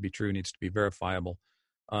that needs to be true needs to be verifiable.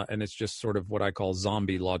 And it's just sort of what I call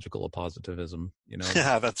zombie logical positivism,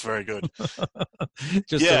 Yeah, that's very good.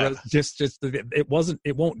 It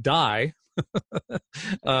won't die,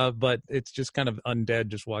 but it's just kind of undead,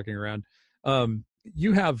 just walking around.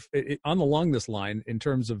 You have along this line in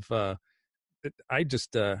terms of, I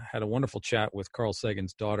just had a wonderful chat with Carl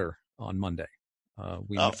Sagan's daughter on Monday.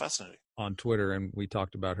 Fascinating. On Twitter, and we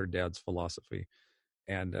talked about her dad's philosophy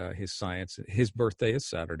and his science. His birthday is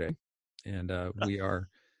Saturday, and we are.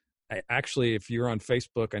 Actually, if you're on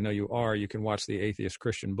Facebook, I know you are, you can watch the Atheist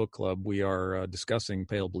Christian Book Club. We are discussing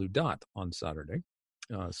Pale Blue Dot on Saturday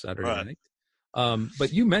night.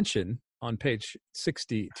 But you mentioned on page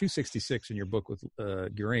 266 in your book with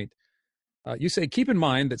Geraint, you say, keep in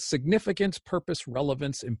mind that significance, purpose,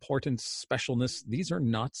 relevance, importance, specialness, these are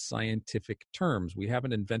not scientific terms. We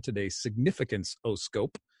haven't invented a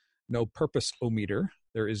significance-oscope, no purpose-ometer.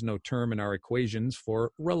 There is no term in our equations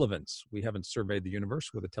for relevance. We haven't surveyed the universe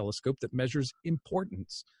with a telescope that measures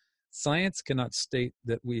importance. Science cannot state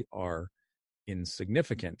that we are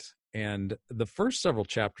insignificant. And the first several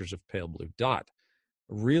chapters of Pale Blue Dot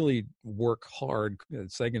really work hard.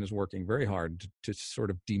 Sagan is working very hard to sort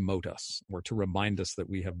of demote us, or to remind us that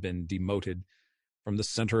we have been demoted from the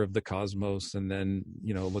center of the cosmos. And then,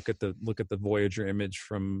 look at the Voyager image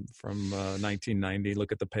from 1990.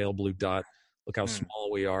 Look at the pale blue dot. Look how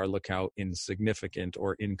small we are. Look how insignificant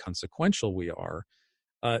or inconsequential we are.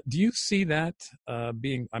 Do you see that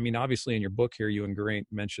being? I mean, obviously, in your book here, you and Geraint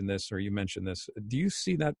mentioned this, or you mentioned this. Do you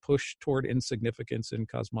see that push toward insignificance in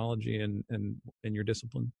cosmology and in your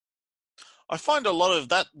discipline? I find a lot of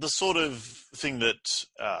that the sort of thing that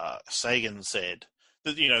Sagan said,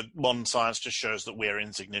 that modern science just shows that we're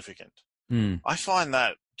insignificant. I find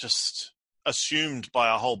that just assumed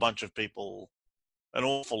by a whole bunch of people an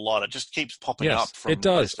awful lot. It just keeps popping up. From it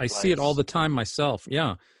does. I see it all the time myself.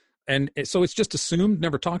 Yeah. And so it's just assumed,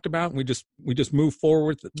 never talked about, and we just move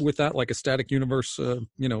forward with that like a static universe,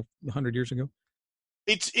 100 years ago.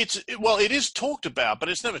 It is talked about, but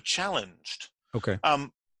it's never challenged. Okay.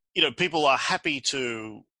 People are happy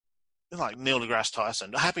to, like Neil deGrasse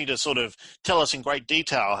Tyson, happy to sort of tell us in great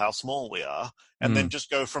detail how small we are, and then just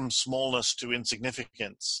go from smallness to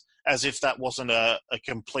insignificance as if that wasn't a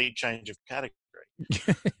complete change of category.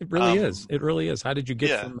 It really is. It really is. How did you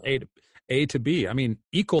get from A to B? I mean,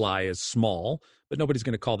 equal-I is small, but nobody's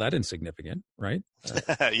going to call that insignificant, right?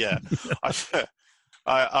 Yeah. I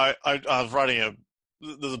was writing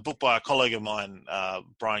there's a book by a colleague of mine,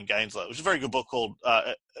 Brian Gainsler, which is a very good book called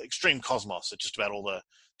Extreme Cosmos. It's just about all the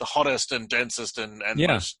hottest and densest and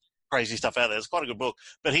most crazy stuff out there. It's quite a good book.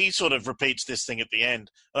 But he sort of repeats this thing at the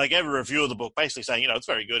end. And I gave a review of the book basically saying, it's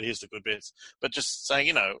very good, here's the good bits. But just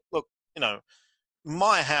saying, look, in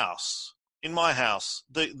my house,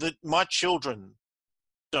 my children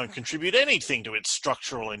don't contribute anything to its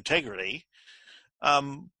structural integrity.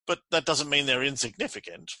 But that doesn't mean they're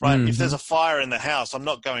insignificant, right? If there's a fire in the house, I'm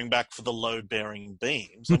not going back for the load-bearing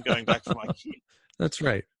beams. I'm going back for my kids. That's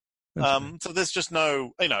right. So there's just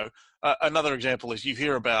no, another example is you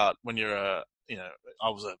hear about when you're I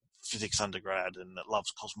was a physics undergrad and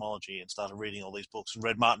loves cosmology and started reading all these books and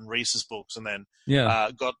read Martin Rees's books, and then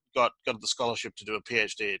got the scholarship to do a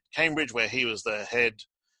PhD at Cambridge, where he was the head.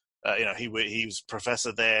 He was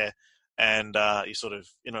professor there, and you sort of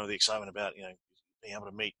the excitement about being able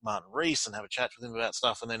to meet Martin Rees and have a chat with him about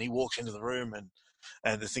stuff, and then he walks into the room,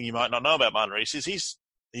 and the thing you might not know about Martin Rees is he's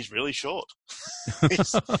he's really short.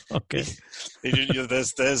 Okay.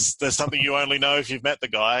 There's something you only know if you've met the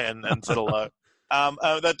guy and said hello.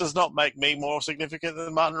 That does not make me more significant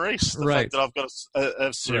than Martin Rees. The Right. fact that I've got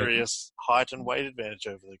a serious height and weight advantage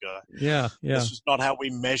over the guy. Yeah. This is not how we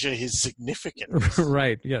measure his significance.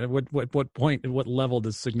 Right. Yeah. What point, what level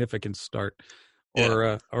does significance start?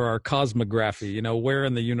 Or our cosmography, where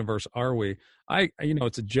in the universe are we?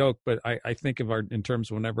 It's a joke, but I think of in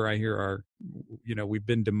terms whenever I hear we've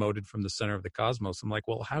been demoted from the center of the cosmos. I'm like,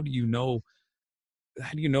 well, how do you know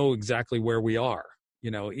exactly where we are?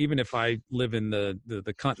 Even if I live in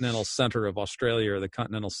the continental center of Australia or the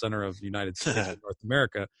continental center of the United States or North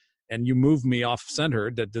America, and you move me off center,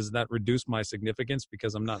 does that reduce my significance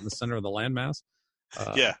because I'm not in the center of the landmass?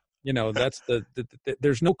 Yeah. That's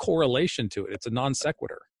there's no correlation to it. It's a non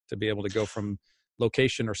sequitur to be able to go from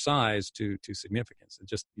location or size to significance. It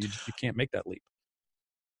just, you can't make that leap.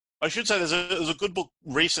 I should say there's a good book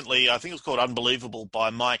recently, I think it's called Unbelievable,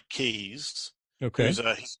 by Mike Keyes, who's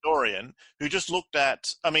a historian, who just looked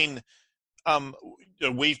at,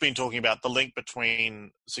 we've been talking about the link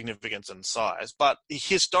between significance and size, but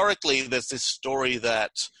historically there's this story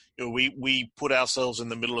that we put ourselves in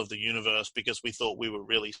the middle of the universe because we thought we were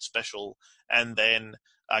really special, and then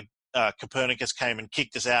Copernicus came and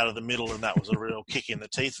kicked us out of the middle, and that was a real kick in the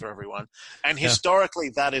teeth for everyone. And historically,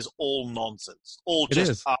 that is all nonsense,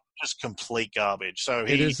 just complete garbage. So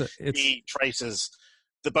he traces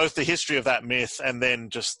both the history of that myth and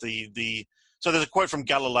then just the. So there's a quote from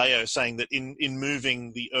Galileo saying that in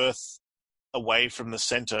moving the Earth away from the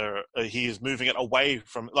center, he is moving it away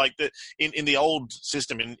from, like, in the old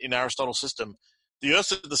system, in Aristotle's system, the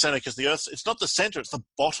Earth's at the center because the Earth, it's not the center, it's the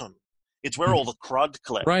bottom. It's where all the crud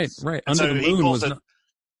collects. Right. And Under the moon was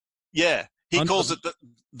he calls it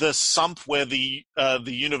the sump where the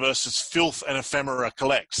universe's filth and ephemera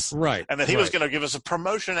collects. Right. And that he was going to give us a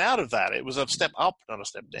promotion out of that. It was a step up, not a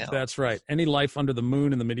step down. That's right. Any life under the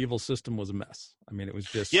moon in the medieval system was a mess. I mean, it was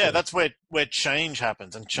just... Yeah, that's where change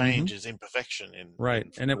happens, and change is imperfection.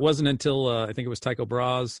 And it wasn't until, I think it was Tycho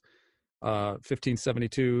Brahe's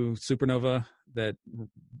 1572 supernova that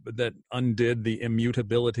undid the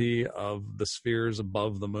immutability of the spheres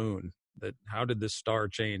above the moon. That how did this star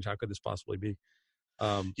change? How could this possibly be?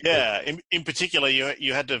 In particular,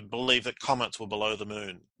 you had to believe that comets were below the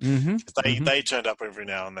moon. They turned up every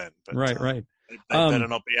now and then. But, right. They better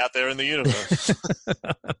not be out there in the universe.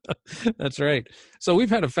 That's right. So we've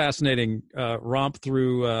had a fascinating romp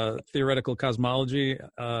through theoretical cosmology in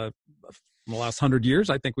the last 100 years.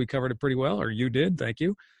 I think we covered it pretty well, or you did. Thank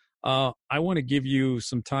you. I want to give you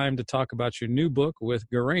some time to talk about your new book with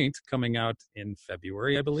Geraint coming out in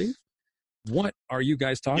February, I believe. What are you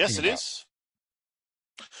guys talking about? Yes, it is.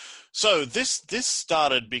 So this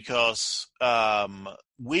started because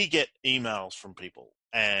we get emails from people,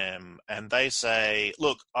 and they say,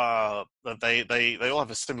 look, they all have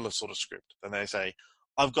a similar sort of script, and they say,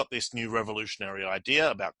 I've got this new revolutionary idea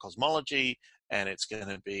about cosmology, and it's going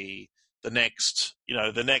to be the next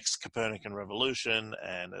Copernican revolution,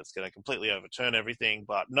 and it's going to completely overturn everything,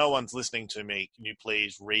 but no one's listening to me. Can you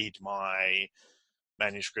please read my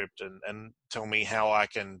manuscript and tell me how I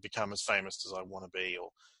can become as famous as I want to be, or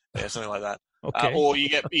something like that. Okay. Or you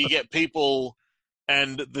get people,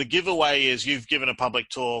 and the giveaway is you've given a public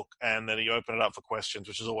talk, and then you open it up for questions,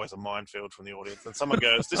 which is always a minefield from the audience. And someone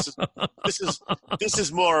goes, "This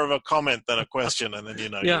is more of a comment than a question," and then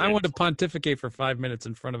Yeah, I want to pontificate for 5 minutes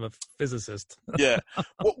in front of a physicist. Yeah.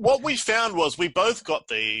 What we found was we both got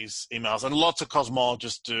these emails, and lots of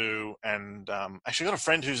cosmologists do. And actually, I got a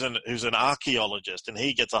friend who's an archaeologist, and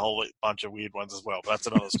he gets a whole bunch of weird ones as well. But that's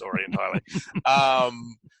another story entirely.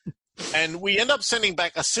 And we end up sending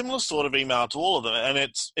back a similar sort of email to all of them, and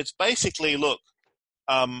it's basically, look,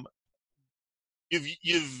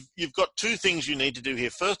 you've got two things you need to do here.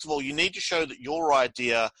 First of all, you need to show that your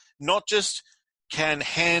idea not just can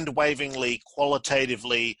hand-wavingly,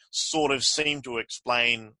 qualitatively sort of seem to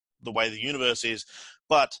explain the way the universe is,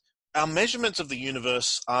 but our measurements of the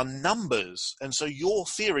universe are numbers, and so your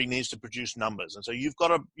theory needs to produce numbers, and so you've got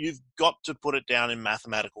to put it down in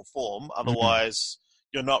mathematical form, otherwise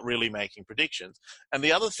you're not really making predictions. And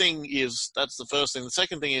the other thing is, that's the first thing. The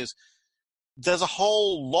second thing is, there's a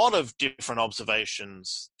whole lot of different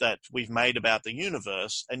observations that we've made about the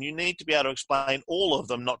universe, and you need to be able to explain all of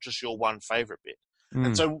them, not just your one favorite bit.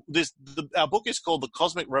 And so our book is called The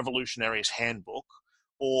Cosmic Revolutionary's Handbook,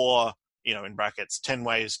 or, in brackets, 10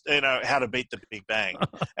 ways, how to beat the Big Bang.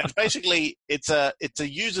 And basically it's a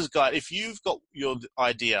user's guide. If you've got your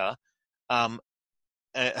idea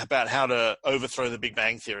about how to overthrow the Big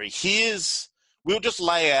Bang Theory, we'll just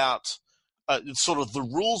lay out sort of the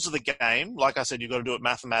rules of the game. Like I said, you've got to do it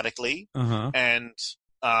mathematically, and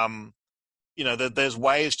there's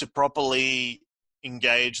ways to properly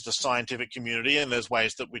engage the scientific community, and there's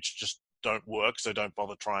ways which just don't work, so don't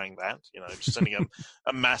bother trying that. Just sending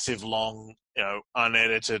a massive, long,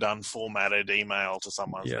 unedited, unformatted email to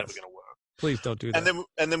someone is never going to work. Please don't do that.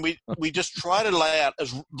 And then we just try to lay out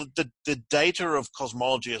as the data of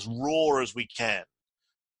cosmology as raw as we can.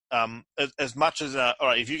 As much as all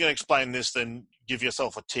right, if you can explain this, then give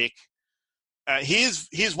yourself a tick.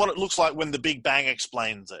 Here's what it looks like when the Big Bang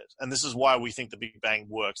explains it, and this is why we think the Big Bang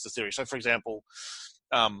works. The theory. So, for example,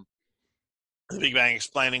 the Big Bang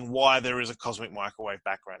explaining why there is a cosmic microwave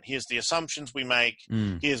background. Here's the assumptions we make.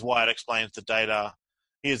 Here's why it explains the data.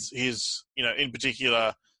 Here's in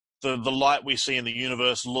particular, the light we see in the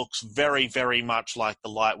universe looks very, very much like the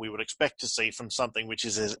light we would expect to see from something which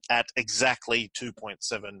is at exactly 2.7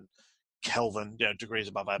 Kelvin, degrees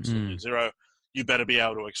above absolute zero. You better be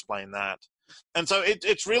able to explain that. And so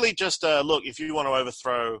it's really just look, if you want to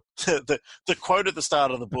overthrow the quote at the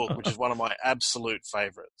start of the book, which is one of my absolute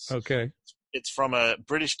favorites. Okay. It's from a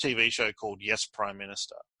British TV show called Yes, Prime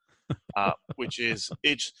Minister, which is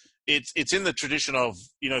it's in the tradition of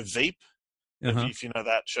Veep, if you know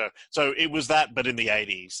that show. So it was that, but in the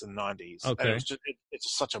 80s and 90s. Okay. And it was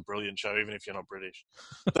it's such a brilliant show, even if you're not British.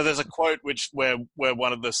 So there's a quote where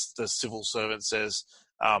one of the civil servants says,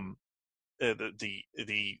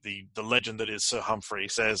 the legend that is Sir Humphrey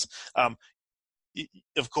says,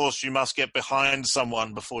 of course you must get behind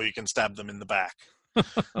someone before you can stab them in the back.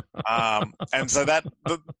 And so that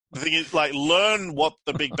the thing is, like, learn what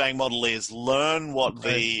the Big Bang model is, learn what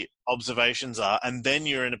the observations are, and then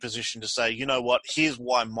you're in a position to say, you know what, here's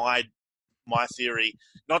why my theory,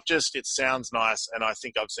 not just it sounds nice and I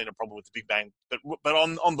think I've seen a problem with the Big Bang, but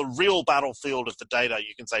on the real battlefield of the data,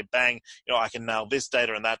 you can say, bang, I can nail this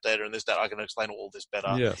data and that data and this data, I can explain all this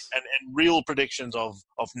better. Yes. And real predictions of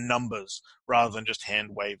numbers rather than just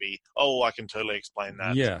hand wavy, I can totally explain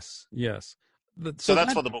that. Yes. So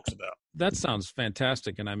that's what the book's about. That sounds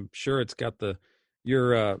fantastic, and I'm sure it's got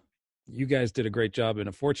you guys did a great job in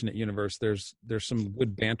A Fortunate Universe. There's some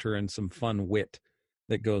good banter and some fun wit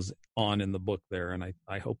that goes on in the book there, and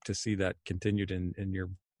I hope to see that continued in your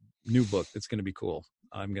new book. It's going to be cool.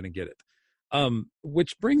 I'm going to get it.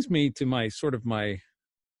 Which brings me to my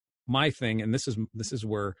thing, and this is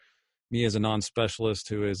where me as a non-specialist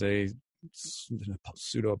who is a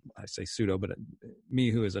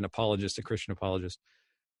me who is an apologist, a Christian apologist,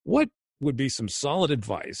 what would be some solid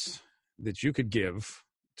advice that you could give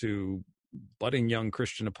to budding young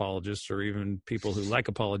Christian apologists, or even people who like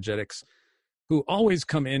apologetics, who always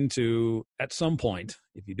come into, at some point,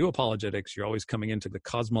 if you do apologetics, you're always coming into the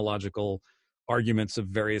cosmological arguments of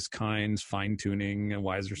various kinds, fine-tuning, and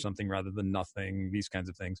why is there something rather than nothing, these kinds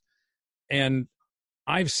of things. And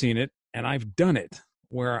I've seen it, and I've done it,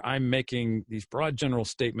 where I'm making these broad general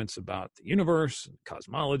statements about the universe,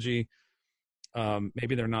 cosmology.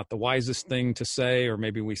 Maybe they're not the wisest thing to say, or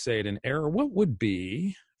maybe we say it in error. What would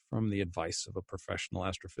be, from the advice of a professional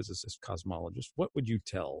astrophysicist, cosmologist, what would you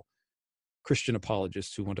tell Christian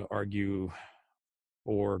apologists who want to argue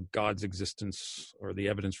for God's existence or the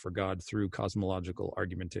evidence for God through cosmological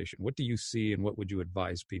argumentation? What do you see, and what would you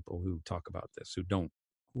advise people who talk about this, who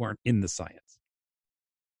aren't in the science?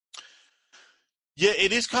 Yeah,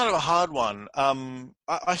 it is kind of a hard one.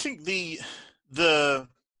 I think the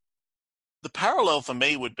parallel for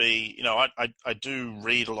me would be, I do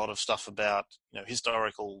read a lot of stuff about,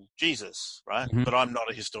 historical Jesus, right? Mm-hmm. But I'm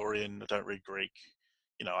not a historian. I don't read Greek.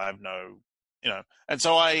 I have no, and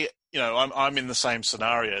so I'm in the same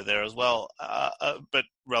scenario there as well, but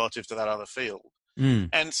relative to that other field.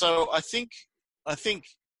 And so I think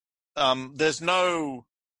there's no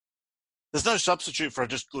substitute for a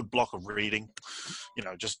just good block of reading.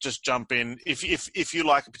 Just jump in. If you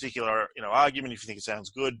like a particular argument, if you think it sounds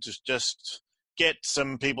good, just get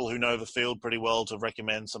some people who know the field pretty well to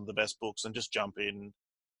recommend some of the best books, and just jump in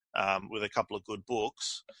with a couple of good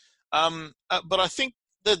books. But I think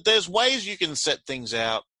that there's ways you can set things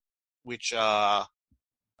out which are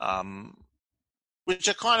kind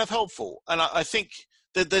of helpful, and I think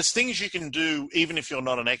that there's things you can do even if you're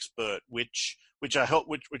not an expert, which I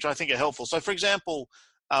think are helpful. So, for example,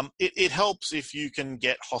 it helps if you can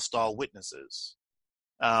get hostile witnesses.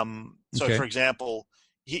 So, for example,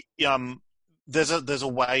 there's a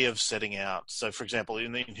way of setting out. So, for example,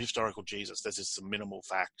 in historical Jesus, there's this minimal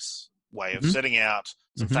facts way of setting out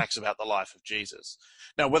some facts about the life of Jesus.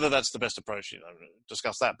 Now, whether that's the best approach,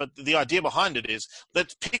 discuss that. But the idea behind it is,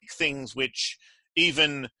 let's pick things which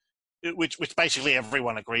basically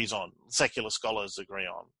everyone agrees on, secular scholars agree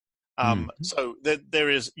on. So there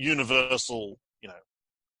is universal,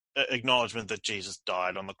 acknowledgement that Jesus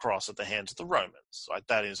died on the cross at the hands of the Romans. Right?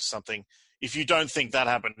 That is something. If you don't think that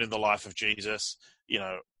happened in the life of Jesus,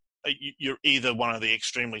 you're either one of the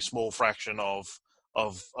extremely small fraction of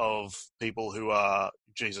people who are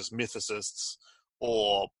Jesus mythicists,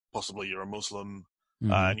 or possibly you're a Muslim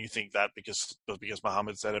and you think that because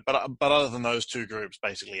Muhammad said it. But other than those two groups,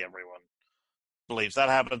 basically everyone believes that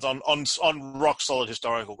happens on rock solid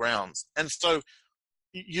historical grounds. And so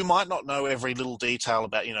you might not know every little detail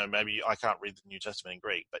about, maybe I can't read the New Testament in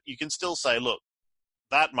Greek, but you can still say, look,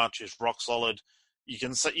 that much is rock solid. You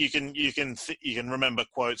can say, you can remember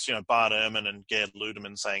quotes, Bart Ehrman and Gerd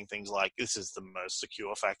Ludemann saying things like, "This is the most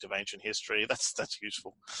secure fact of ancient history." That's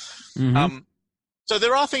useful. So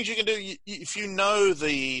there are things you can do if you know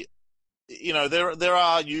the. There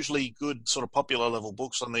are usually good sort of popular level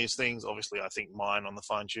books on these things. Obviously, I think mine on the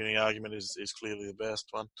fine tuning argument is clearly the best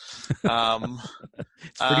one.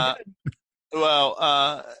 It's pretty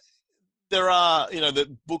good. There are,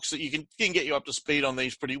 the books that you can get you up to speed on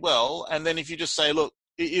these pretty well. And then if you just say, look,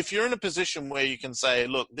 if you're in a position where you can say,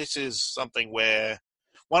 look, this is something where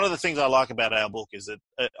one of the things I like about our book is that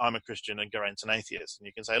I'm a Christian and Geraint's an atheist. And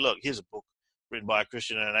you can say, look, here's a book written by a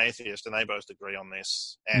Christian and an atheist, and they both agree on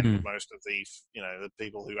this. And most of the, the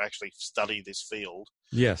people who actually study this field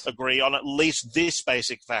agree on at least this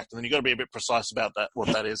basic fact. And then you've got to be a bit precise about that, what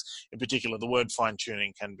that is. In particular, the word fine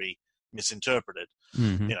tuning can be misinterpreted,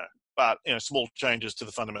 But small changes to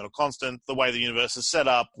the fundamental constant, the way the universe is set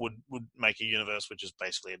up, would make a universe which is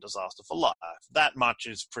basically a disaster for life. That much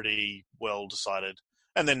is pretty well decided,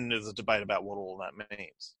 and then there's a debate about what all that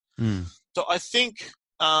means. So I think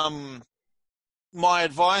my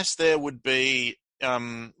advice there would be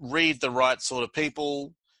read the right sort of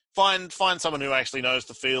people, find someone who actually knows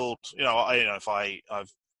the field. If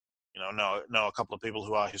I've know a couple of people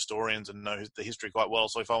who are historians and know the history quite well.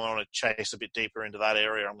 So if I want to chase a bit deeper into that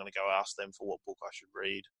area, I'm going to go ask them for what book I should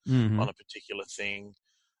read on a particular thing.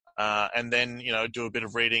 And then, do a bit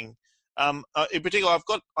of reading. In particular,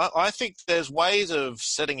 I think there's ways of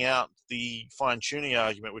setting out the fine-tuning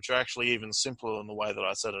argument, which are actually even simpler than the way that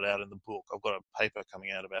I set it out in the book. I've got a paper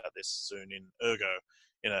coming out about this soon in Ergo.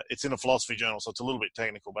 It's in a philosophy journal, so it's a little bit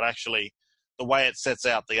technical, but actually the way it sets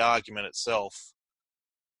out the argument itself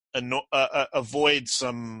avoid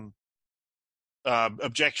some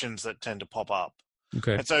objections that tend to pop up.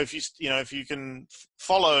 Okay. And so if you can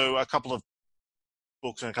follow a couple of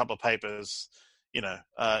books and a couple of papers,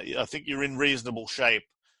 I think you're in reasonable shape.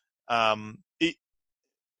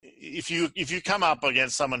 If you come up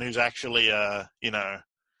against someone who's actually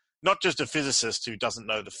not just a physicist who doesn't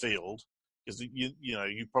know the field, because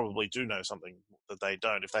you probably do know something that they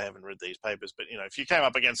don't if they haven't read these papers. But if you came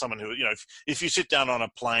up against someone who if you sit down on a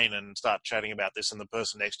plane and start chatting about this, and the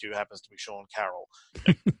person next to you happens to be Sean Carroll,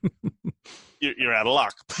 you're out of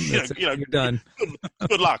luck. You're done.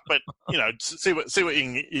 Good luck. But see what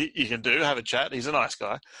you can do. Have a chat. He's a nice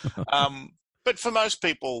guy. But for most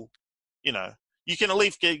people, you can at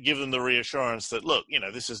least give them the reassurance that look,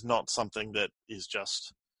 this is not something that is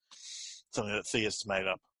just something that theists made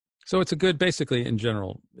up. So it's a good, basically, in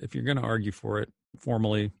general, if you're going to argue for it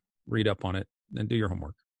formally, read up on it and do your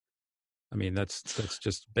homework. I mean, that's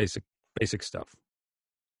just basic stuff.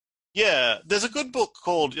 Yeah, there's a good book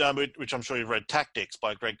called, which I'm sure you've read, Tactics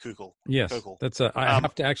by Greg Koukl. Yes, that's I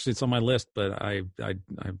have to actually, it's on my list, but I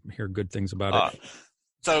hear good things about it.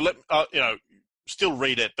 So still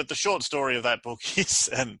read it, but the short story of that book is,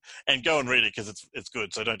 and go and read it because it's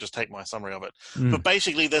good. So don't just take my summary of it. But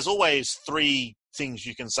basically, there's always three things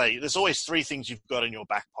you can say. There's always three things you've got in your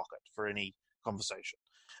back pocket for any conversation.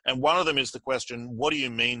 And one of them is the question, what do you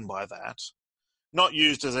mean by that? Not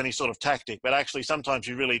used as any sort of tactic, but actually sometimes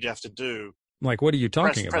you really have to do. Like, what are you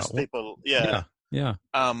talking press about? People, yeah.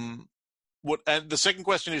 And the second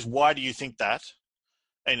question is, why do you think that?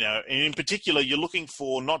 And in particular, you're looking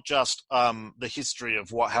for not just the history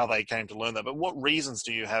of how they came to learn that, but what reasons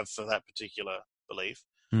do you have for that particular belief?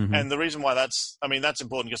 And the reason why that's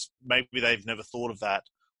important because maybe they've never thought of that,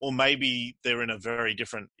 or maybe they're in a very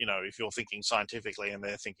different, if you're thinking scientifically and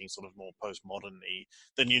they're thinking sort of more postmodern-y,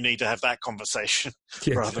 then you need to have that conversation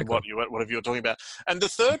rather than whatever you're talking about. And the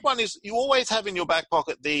third one is you always have in your back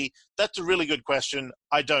pocket that's a really good question.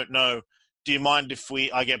 I don't know. Do you mind if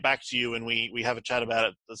I get back to you and we have a chat about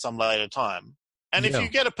it at some later time? And if you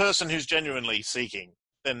get a person who's genuinely seeking,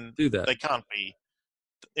 then do that. They can't be,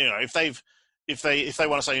 if they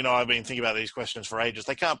want to say, I've been thinking about these questions for ages,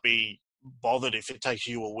 they can't be bothered if it takes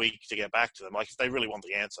you a week to get back to them. Like if they really want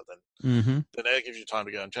the answer, then that gives you time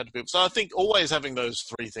to go and chat to people. So I think always having those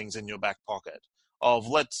three things in your back pocket, of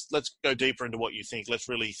let's go deeper into what you think. Let's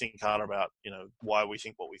really think harder about why we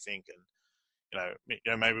think what we think, and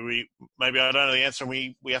maybe I don't know the answer, and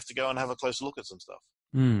we have to go and have a closer look at some stuff.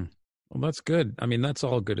 Mm. Well, that's good. I mean, that's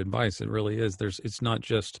all good advice. It really is. It's not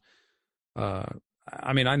just.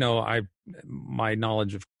 I mean, I know my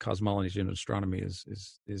knowledge of cosmology and astronomy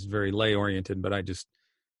is very lay oriented, but I just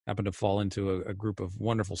happen to fall into a group of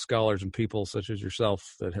wonderful scholars and people such as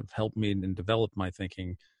yourself that have helped me and developed my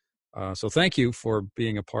thinking. So thank you for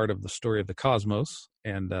being a part of the story of the cosmos.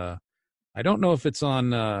 And I don't know if it's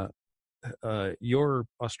on your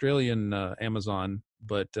Australian Amazon,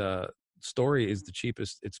 but story is the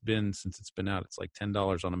cheapest it's been since it's been out. It's like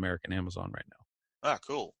 $10 on American Amazon right now. Ah,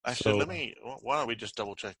 cool. Actually, So, why don't we just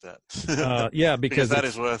double check that? Yeah, because that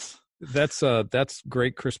is worth. That's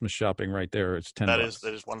great Christmas shopping right there. It's $10.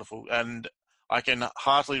 That is wonderful, and I can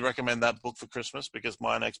heartily recommend that book for Christmas because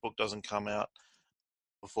my next book doesn't come out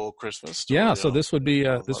before Christmas. Yeah, so this would be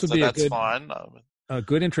that's fine. A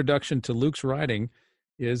good introduction to Luke's writing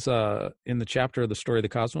is in the chapter of the Story of the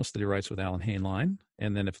Cosmos that he writes with Alan Heinlein,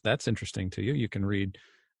 and then if that's interesting to you, you can read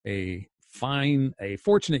a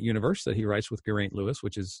Fortunate Universe that he writes with Geraint Lewis,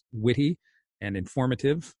 which is witty and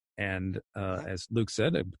informative. And as Luke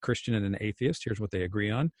said, a Christian and an atheist, here's what they agree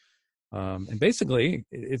on. And basically,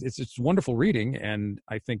 it's wonderful reading, and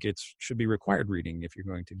I think it should be required reading if you're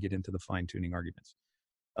going to get into the fine-tuning arguments.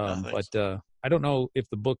 But I don't know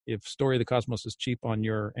if Story of the Cosmos is cheap on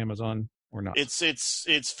your Amazon or not.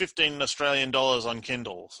 It's 15 Australian dollars on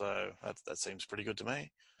Kindle, so that seems pretty good to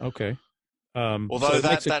me. Okay. Although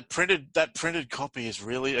that printed copy is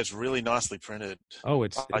really nicely printed. Oh,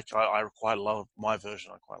 I quite love my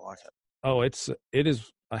version. I quite like it. Oh, it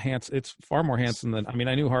is it's far more handsome than, I mean,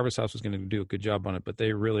 I knew Harvest House was going to do a good job on it, but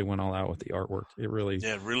they really went all out with the artwork. It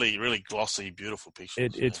really, really glossy, beautiful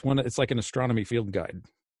pictures. It's like an astronomy field guide.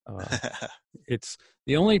 It's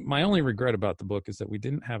my only regret about the book is that we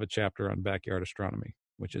didn't have a chapter on backyard astronomy,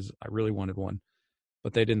 I really wanted one,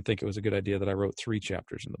 but they didn't think it was a good idea that I wrote 3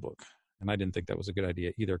 chapters in the book. And I didn't think that was a good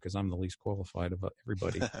idea either because I'm the least qualified of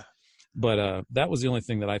everybody. But that was the only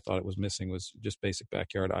thing that I thought it was missing was just basic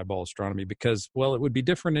backyard eyeball astronomy because, well, it would be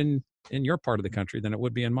different in your part of the country than it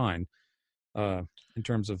would be in mine in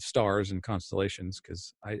terms of stars and constellations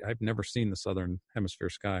because I've never seen the southern hemisphere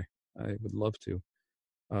sky. I would love to.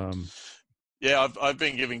 Yeah, I've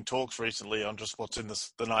been giving talks recently on just what's in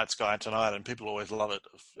the night sky tonight, and people always love it.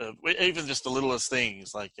 Even just the littlest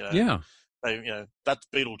things like that's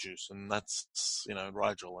Betelgeuse and that's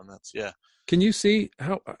Rigel and that's Can you see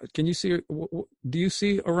do you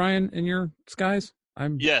see Orion in your skies?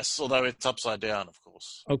 Yes, although it's upside down, of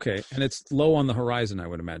course. Okay, and it's low on the horizon, I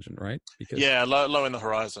would imagine, right? Low in the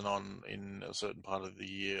horizon in a certain part of the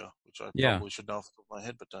year, which I probably should know off the top of my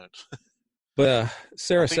head, but don't. But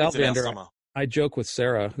Sarah Salvander, I joke with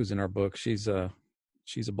Sarah, who's in our book. She's a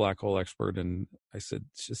black hole expert, and I said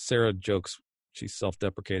Sarah jokes. She's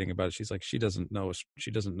self-deprecating about it. She's like, she doesn't know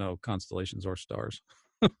constellations or stars.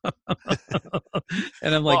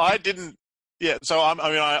 And I'm like, well, I didn't. Yeah, so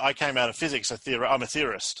I came out of physics. I'm a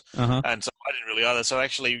theorist, and so I didn't really either. So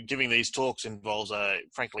actually, giving these talks involves a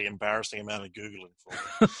frankly embarrassing amount of googling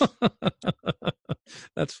for me.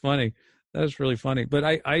 That's funny. That's really funny.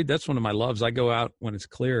 But I that's one of my loves. I go out when it's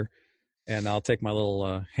clear, and I'll take my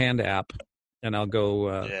little hand app. And I'll go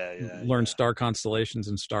learn star constellations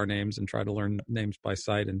and star names and try to learn names by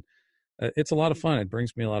sight. And it's a lot of fun. It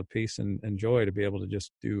brings me a lot of peace and joy to be able to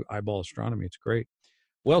just do eyeball astronomy. It's great.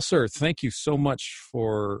 Well, sir, thank you so much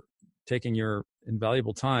for taking your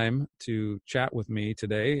invaluable time to chat with me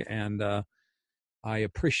today. And I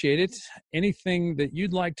appreciate it. Anything that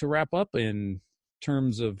you'd like to wrap up in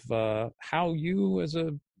terms of how you as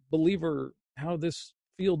a believer, how this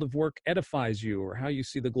field of work edifies you or how you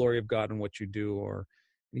see the glory of God in what you do, or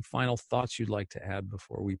any final thoughts you'd like to add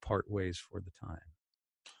before we part ways for the time?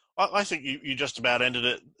 I think you just about ended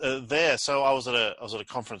it there. So I was at a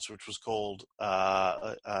conference which was called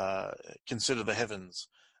Consider the Heavens,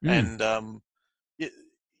 and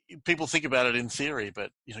people think about it in theory,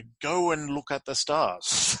 but go and look at the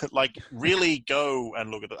stars. Like really go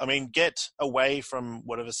and look at it. I mean, get away from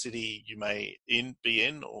whatever city you may be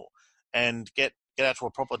in, and get out to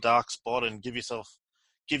a proper dark spot and give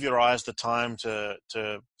your eyes the time to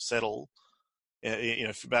settle.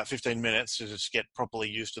 For about 15 minutes to just get properly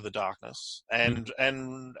used to the darkness, and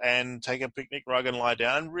take a picnic rug and lie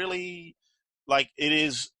down. Really, like it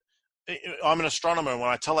is. I'm an astronomer, and when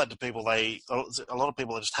I tell that to people, a lot of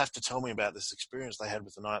people just have to tell me about this experience they had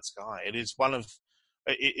with the night sky. It is one of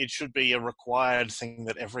it should be a required thing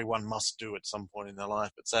that everyone must do at some point in their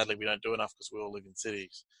life. But sadly, we don't do enough because we all live in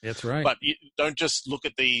cities. That's right. But you don't just look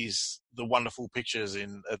at the wonderful pictures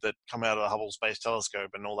that come out of the Hubble Space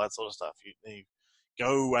Telescope and all that sort of stuff. You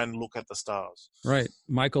go and look at the stars. Right.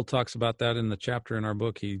 Michael talks about that in the chapter in our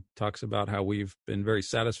book. He talks about how we've been very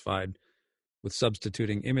satisfied with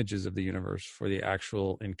substituting images of the universe for the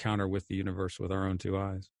actual encounter with the universe with our own two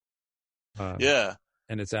eyes. Yeah.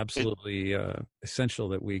 And it's absolutely essential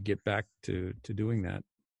that we get back to doing that.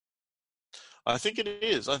 I think it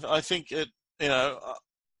is. I think it,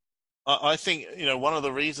 I think, one of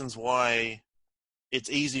the reasons why it's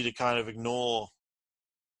easy to kind of ignore,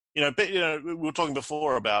 we were talking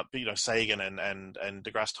before about, Sagan and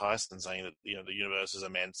deGrasse Tyson saying that, the universe is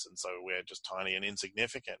immense and so we're just tiny and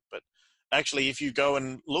insignificant. But actually, if you go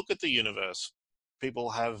and look at the universe, people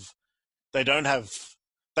have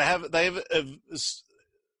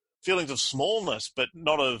feelings of smallness, but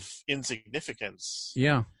not of insignificance.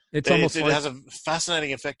 Yeah. It has a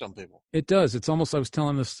fascinating effect on people. It does. It's almost, I was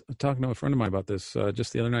talking to a friend of mine about this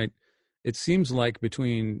just the other night. It seems like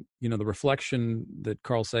between, the reflection that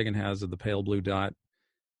Carl Sagan has of the pale blue dot,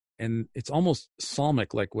 and it's almost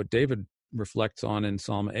psalmic, like what David reflects on in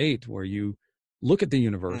Psalm 8, where you look at the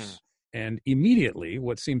universe and immediately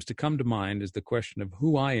what seems to come to mind is the question of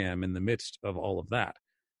who I am in the midst of all of that.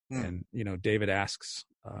 And, David asks,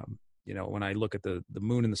 when I look at the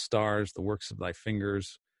moon and the stars, the works of thy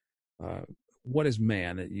fingers, what is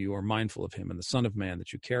man that you are mindful of him, and the son of man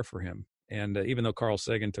that you care for him? And even though Carl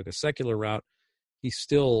Sagan took a secular route, he's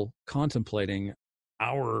still contemplating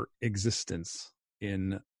our existence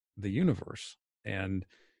in the universe. And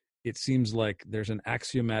it seems like there's an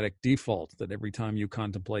axiomatic default that every time you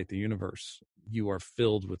contemplate the universe, you are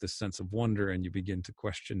filled with this sense of wonder and you begin to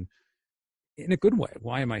question, in a good way,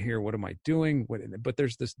 why am I here? What am I doing? But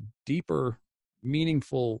there's this deeper,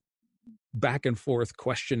 meaningful back and forth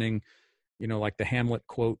questioning, like the Hamlet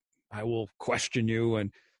quote, I will question you.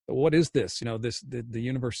 And what is this? The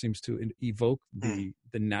universe seems to evoke the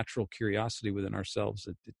natural curiosity within ourselves.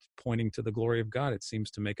 It's pointing to the glory of God. It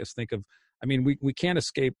seems to make us think of, we can't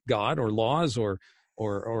escape God or laws or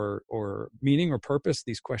meaning or purpose.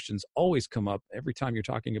 These questions always come up every time you're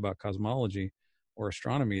talking about cosmology or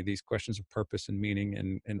astronomy. These questions of purpose and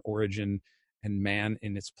meaning and origin and man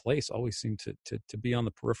in its place always seem to be on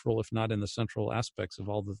the peripheral, if not in the central aspects of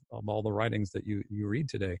all the writings that you read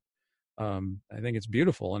today. I think it's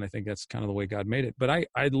beautiful, and I think that's kind of the way God made it. But I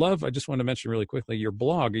just want to mention really quickly your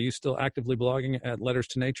blog. Are you still actively blogging at Letters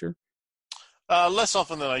to Nature? Less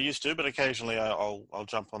often than I used to, but occasionally I'll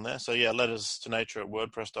jump on there. So yeah, Letters to Nature at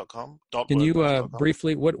WordPress.com. Can you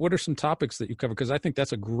briefly, what are some topics that you cover? Because I think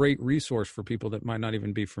that's a great resource for people that might not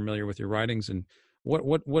even be familiar with your writings. And what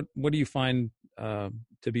do you find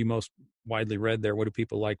to be most widely read there? What do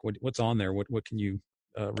people like? What's on there? What can you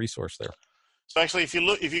resource there? So actually,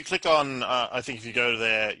 if you click on, I think if you go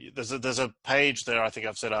there, there's a page there I think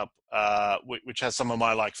I've set up, which has some of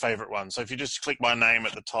my favorite ones. So if you just click my name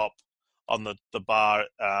at the top on the bar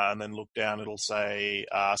and then look down, it'll say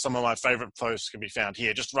some of my favorite posts can be found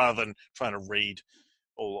here, just rather than trying to read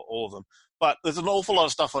all of them. But there's an awful lot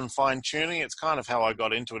of stuff on fine tuning. It's kind of how I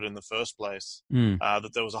got into it in the first place.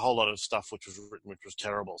 That there was a whole lot of stuff which was written which was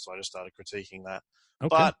terrible, so I just started critiquing that.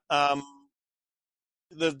 Okay.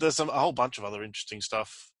 But there's a whole bunch of other interesting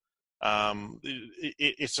stuff.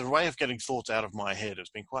 It's a way of getting thoughts out of my head. It's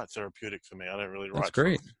been quite therapeutic for me. I don't really write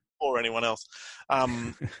for anyone else.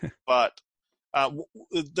 But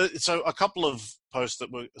so a couple of posts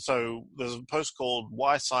there's a post called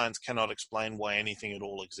Why Science Cannot Explain Why Anything at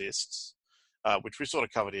All Exists, which we sort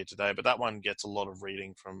of covered here today, but that one gets a lot of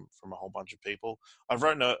reading from a whole bunch of people. I've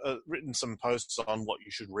written some posts on what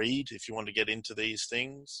you should read if you want to get into these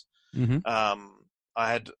things. I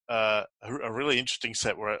had a really interesting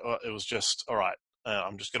set where it was just, all right,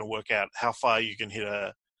 I'm just going to work out how far you can hit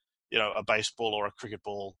a baseball or a cricket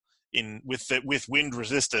ball with wind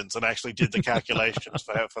resistance, and actually did the calculations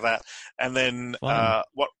for that. And then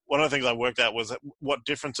one of the things I worked out was what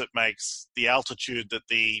difference it makes the altitude that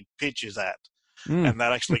the pitch is at. And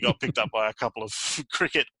that actually got picked up by a couple of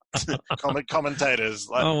cricket commentators,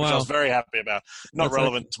 which I was very happy about. Not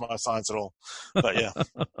relevant to my science at all, but yeah.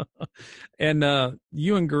 And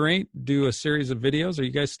you and Geraint do a series of videos. Are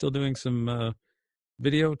you guys still doing some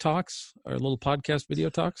video talks or little podcast video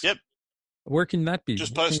talks? Yep. Where can that be?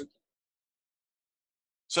 Just post.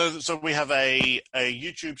 So we have a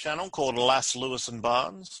YouTube channel called Lass, Lewis and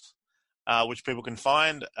Barnes, which people can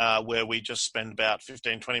find, where we just spend about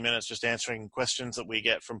 15-20 minutes just answering questions that we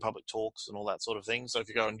get from public talks and all that sort of thing. So if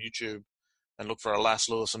you go on YouTube and look for a Lass,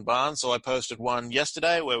 Lewis and Barnes. So I posted one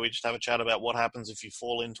yesterday where we just have a chat about what happens if you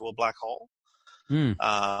fall into a black hole,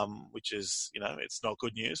 which is, it's not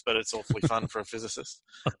good news, but it's awfully fun for a physicist.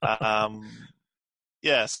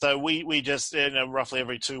 Yeah, so we just, roughly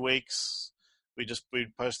every 2 weeks, we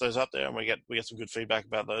post those up there, and we get some good feedback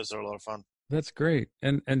about those. They're a lot of fun. That's great.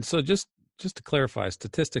 And so just to clarify,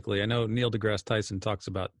 statistically, I know Neil deGrasse Tyson talks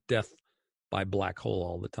about death by black hole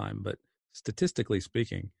all the time, but statistically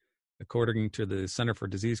speaking, according to the Center for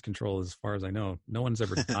Disease Control, as far as I know, no one's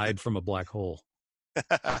ever died from a black hole.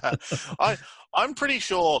 I'm pretty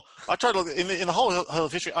sure. I tried to look in the whole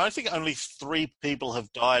of history. I think only 3 people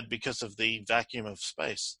have died because of the vacuum of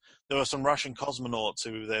space. There were some Russian cosmonauts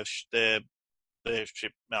who their ship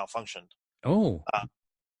malfunctioned. Oh,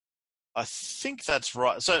 I think that's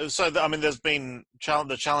right. So I mean, there's been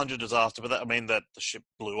the Challenger disaster, but that the ship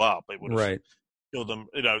blew up. It would have killed them.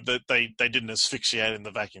 They didn't asphyxiate in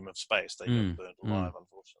the vacuum of space. They got burned alive,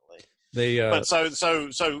 unfortunately. But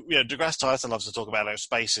deGrasse Tyson loves to talk about how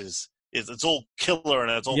space is it's all killer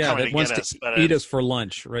and it's all coming to get us. But eat us for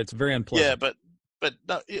lunch, right? It's very unpleasant. Yeah, but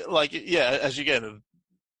no, as you get,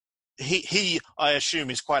 he I assume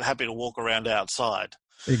is quite happy to walk around outside.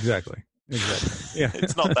 Exactly. Yeah,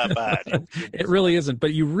 it's not that bad. It really isn't.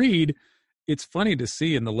 But you read, it's funny to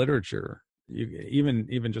see in the literature,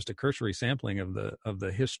 even just a cursory sampling of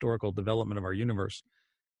the historical development of our universe,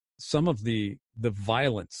 some of the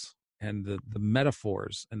violence and the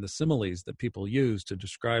metaphors and the similes that people use to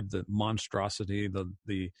describe the monstrosity,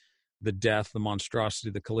 the death, the monstrosity,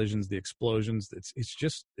 the collisions, the explosions. It's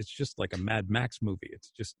just like a Mad Max movie. It's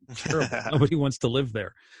just terrible. Nobody wants to live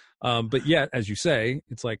there. But yet, as you say,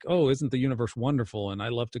 it's like, oh, isn't the universe wonderful? And I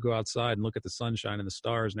love to go outside and look at the sunshine and the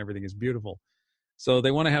stars and everything is beautiful. So they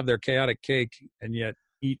want to have their chaotic cake and yet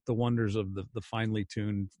eat the wonders of the finely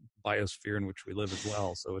tuned biosphere in which we live as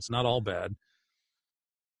well. So it's not all bad.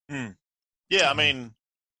 Yeah, I mean,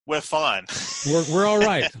 we're fine. We're all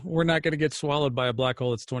right. We're not going to get swallowed by a black hole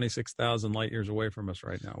that's 26,000 light years away from us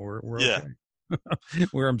right now. We're okay.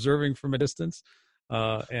 We're observing from a distance,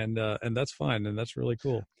 and that's fine, and that's really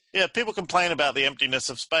cool. Yeah, people complain about the emptiness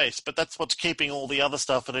of space, but that's what's keeping all the other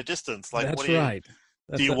stuff at a distance. Like, that's right.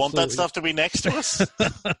 Do you want that stuff to be next to us?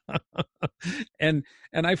 And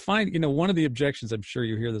I find, one of the objections, I'm sure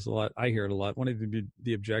you hear this a lot. I hear it a lot. One of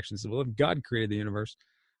the objections is, well, if God created the universe,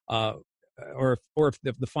 or if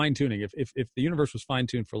the fine tuning, if the universe was fine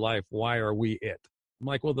tuned for life, why are we it? I'm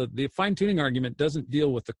like, well, the fine tuning argument doesn't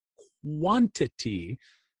deal with the quantity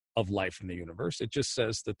of life in the universe. It just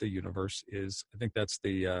says that the universe is, I think that's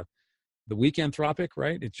the weak anthropic,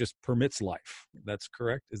 right? It just permits life. That's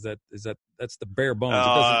correct. That's the bare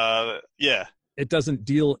bones. It doesn't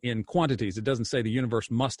deal in quantities. It doesn't say the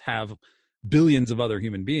universe must have billions of other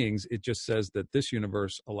human beings. It just says that this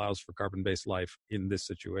universe allows for carbon-based life in this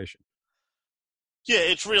situation. Yeah,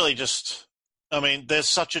 it's really just, there's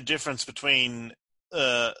such a difference between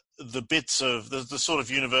the bits of the sort of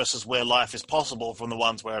universes where life is possible from the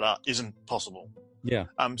ones where it isn't possible. Yeah.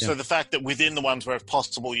 So the fact that within the ones where it's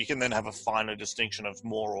possible, you can then have a finer distinction of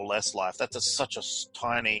more or less life. That's such a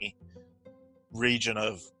tiny region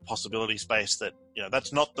of possibility space that,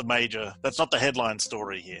 that's not the headline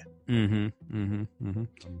story here.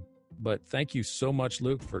 But thank you so much,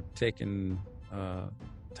 Luke, for taking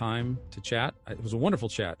time to chat. It was a wonderful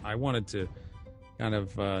chat. I wanted to kind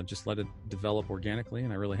of just let it develop organically,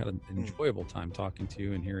 and I really had an enjoyable time talking to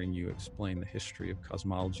you and hearing you explain the history of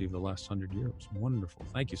cosmology of the last 100 years. Wonderful.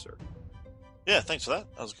 Thank you, sir. Yeah, thanks for that.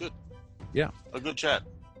 That was good. Yeah. A good chat.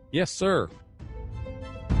 Yes, sir.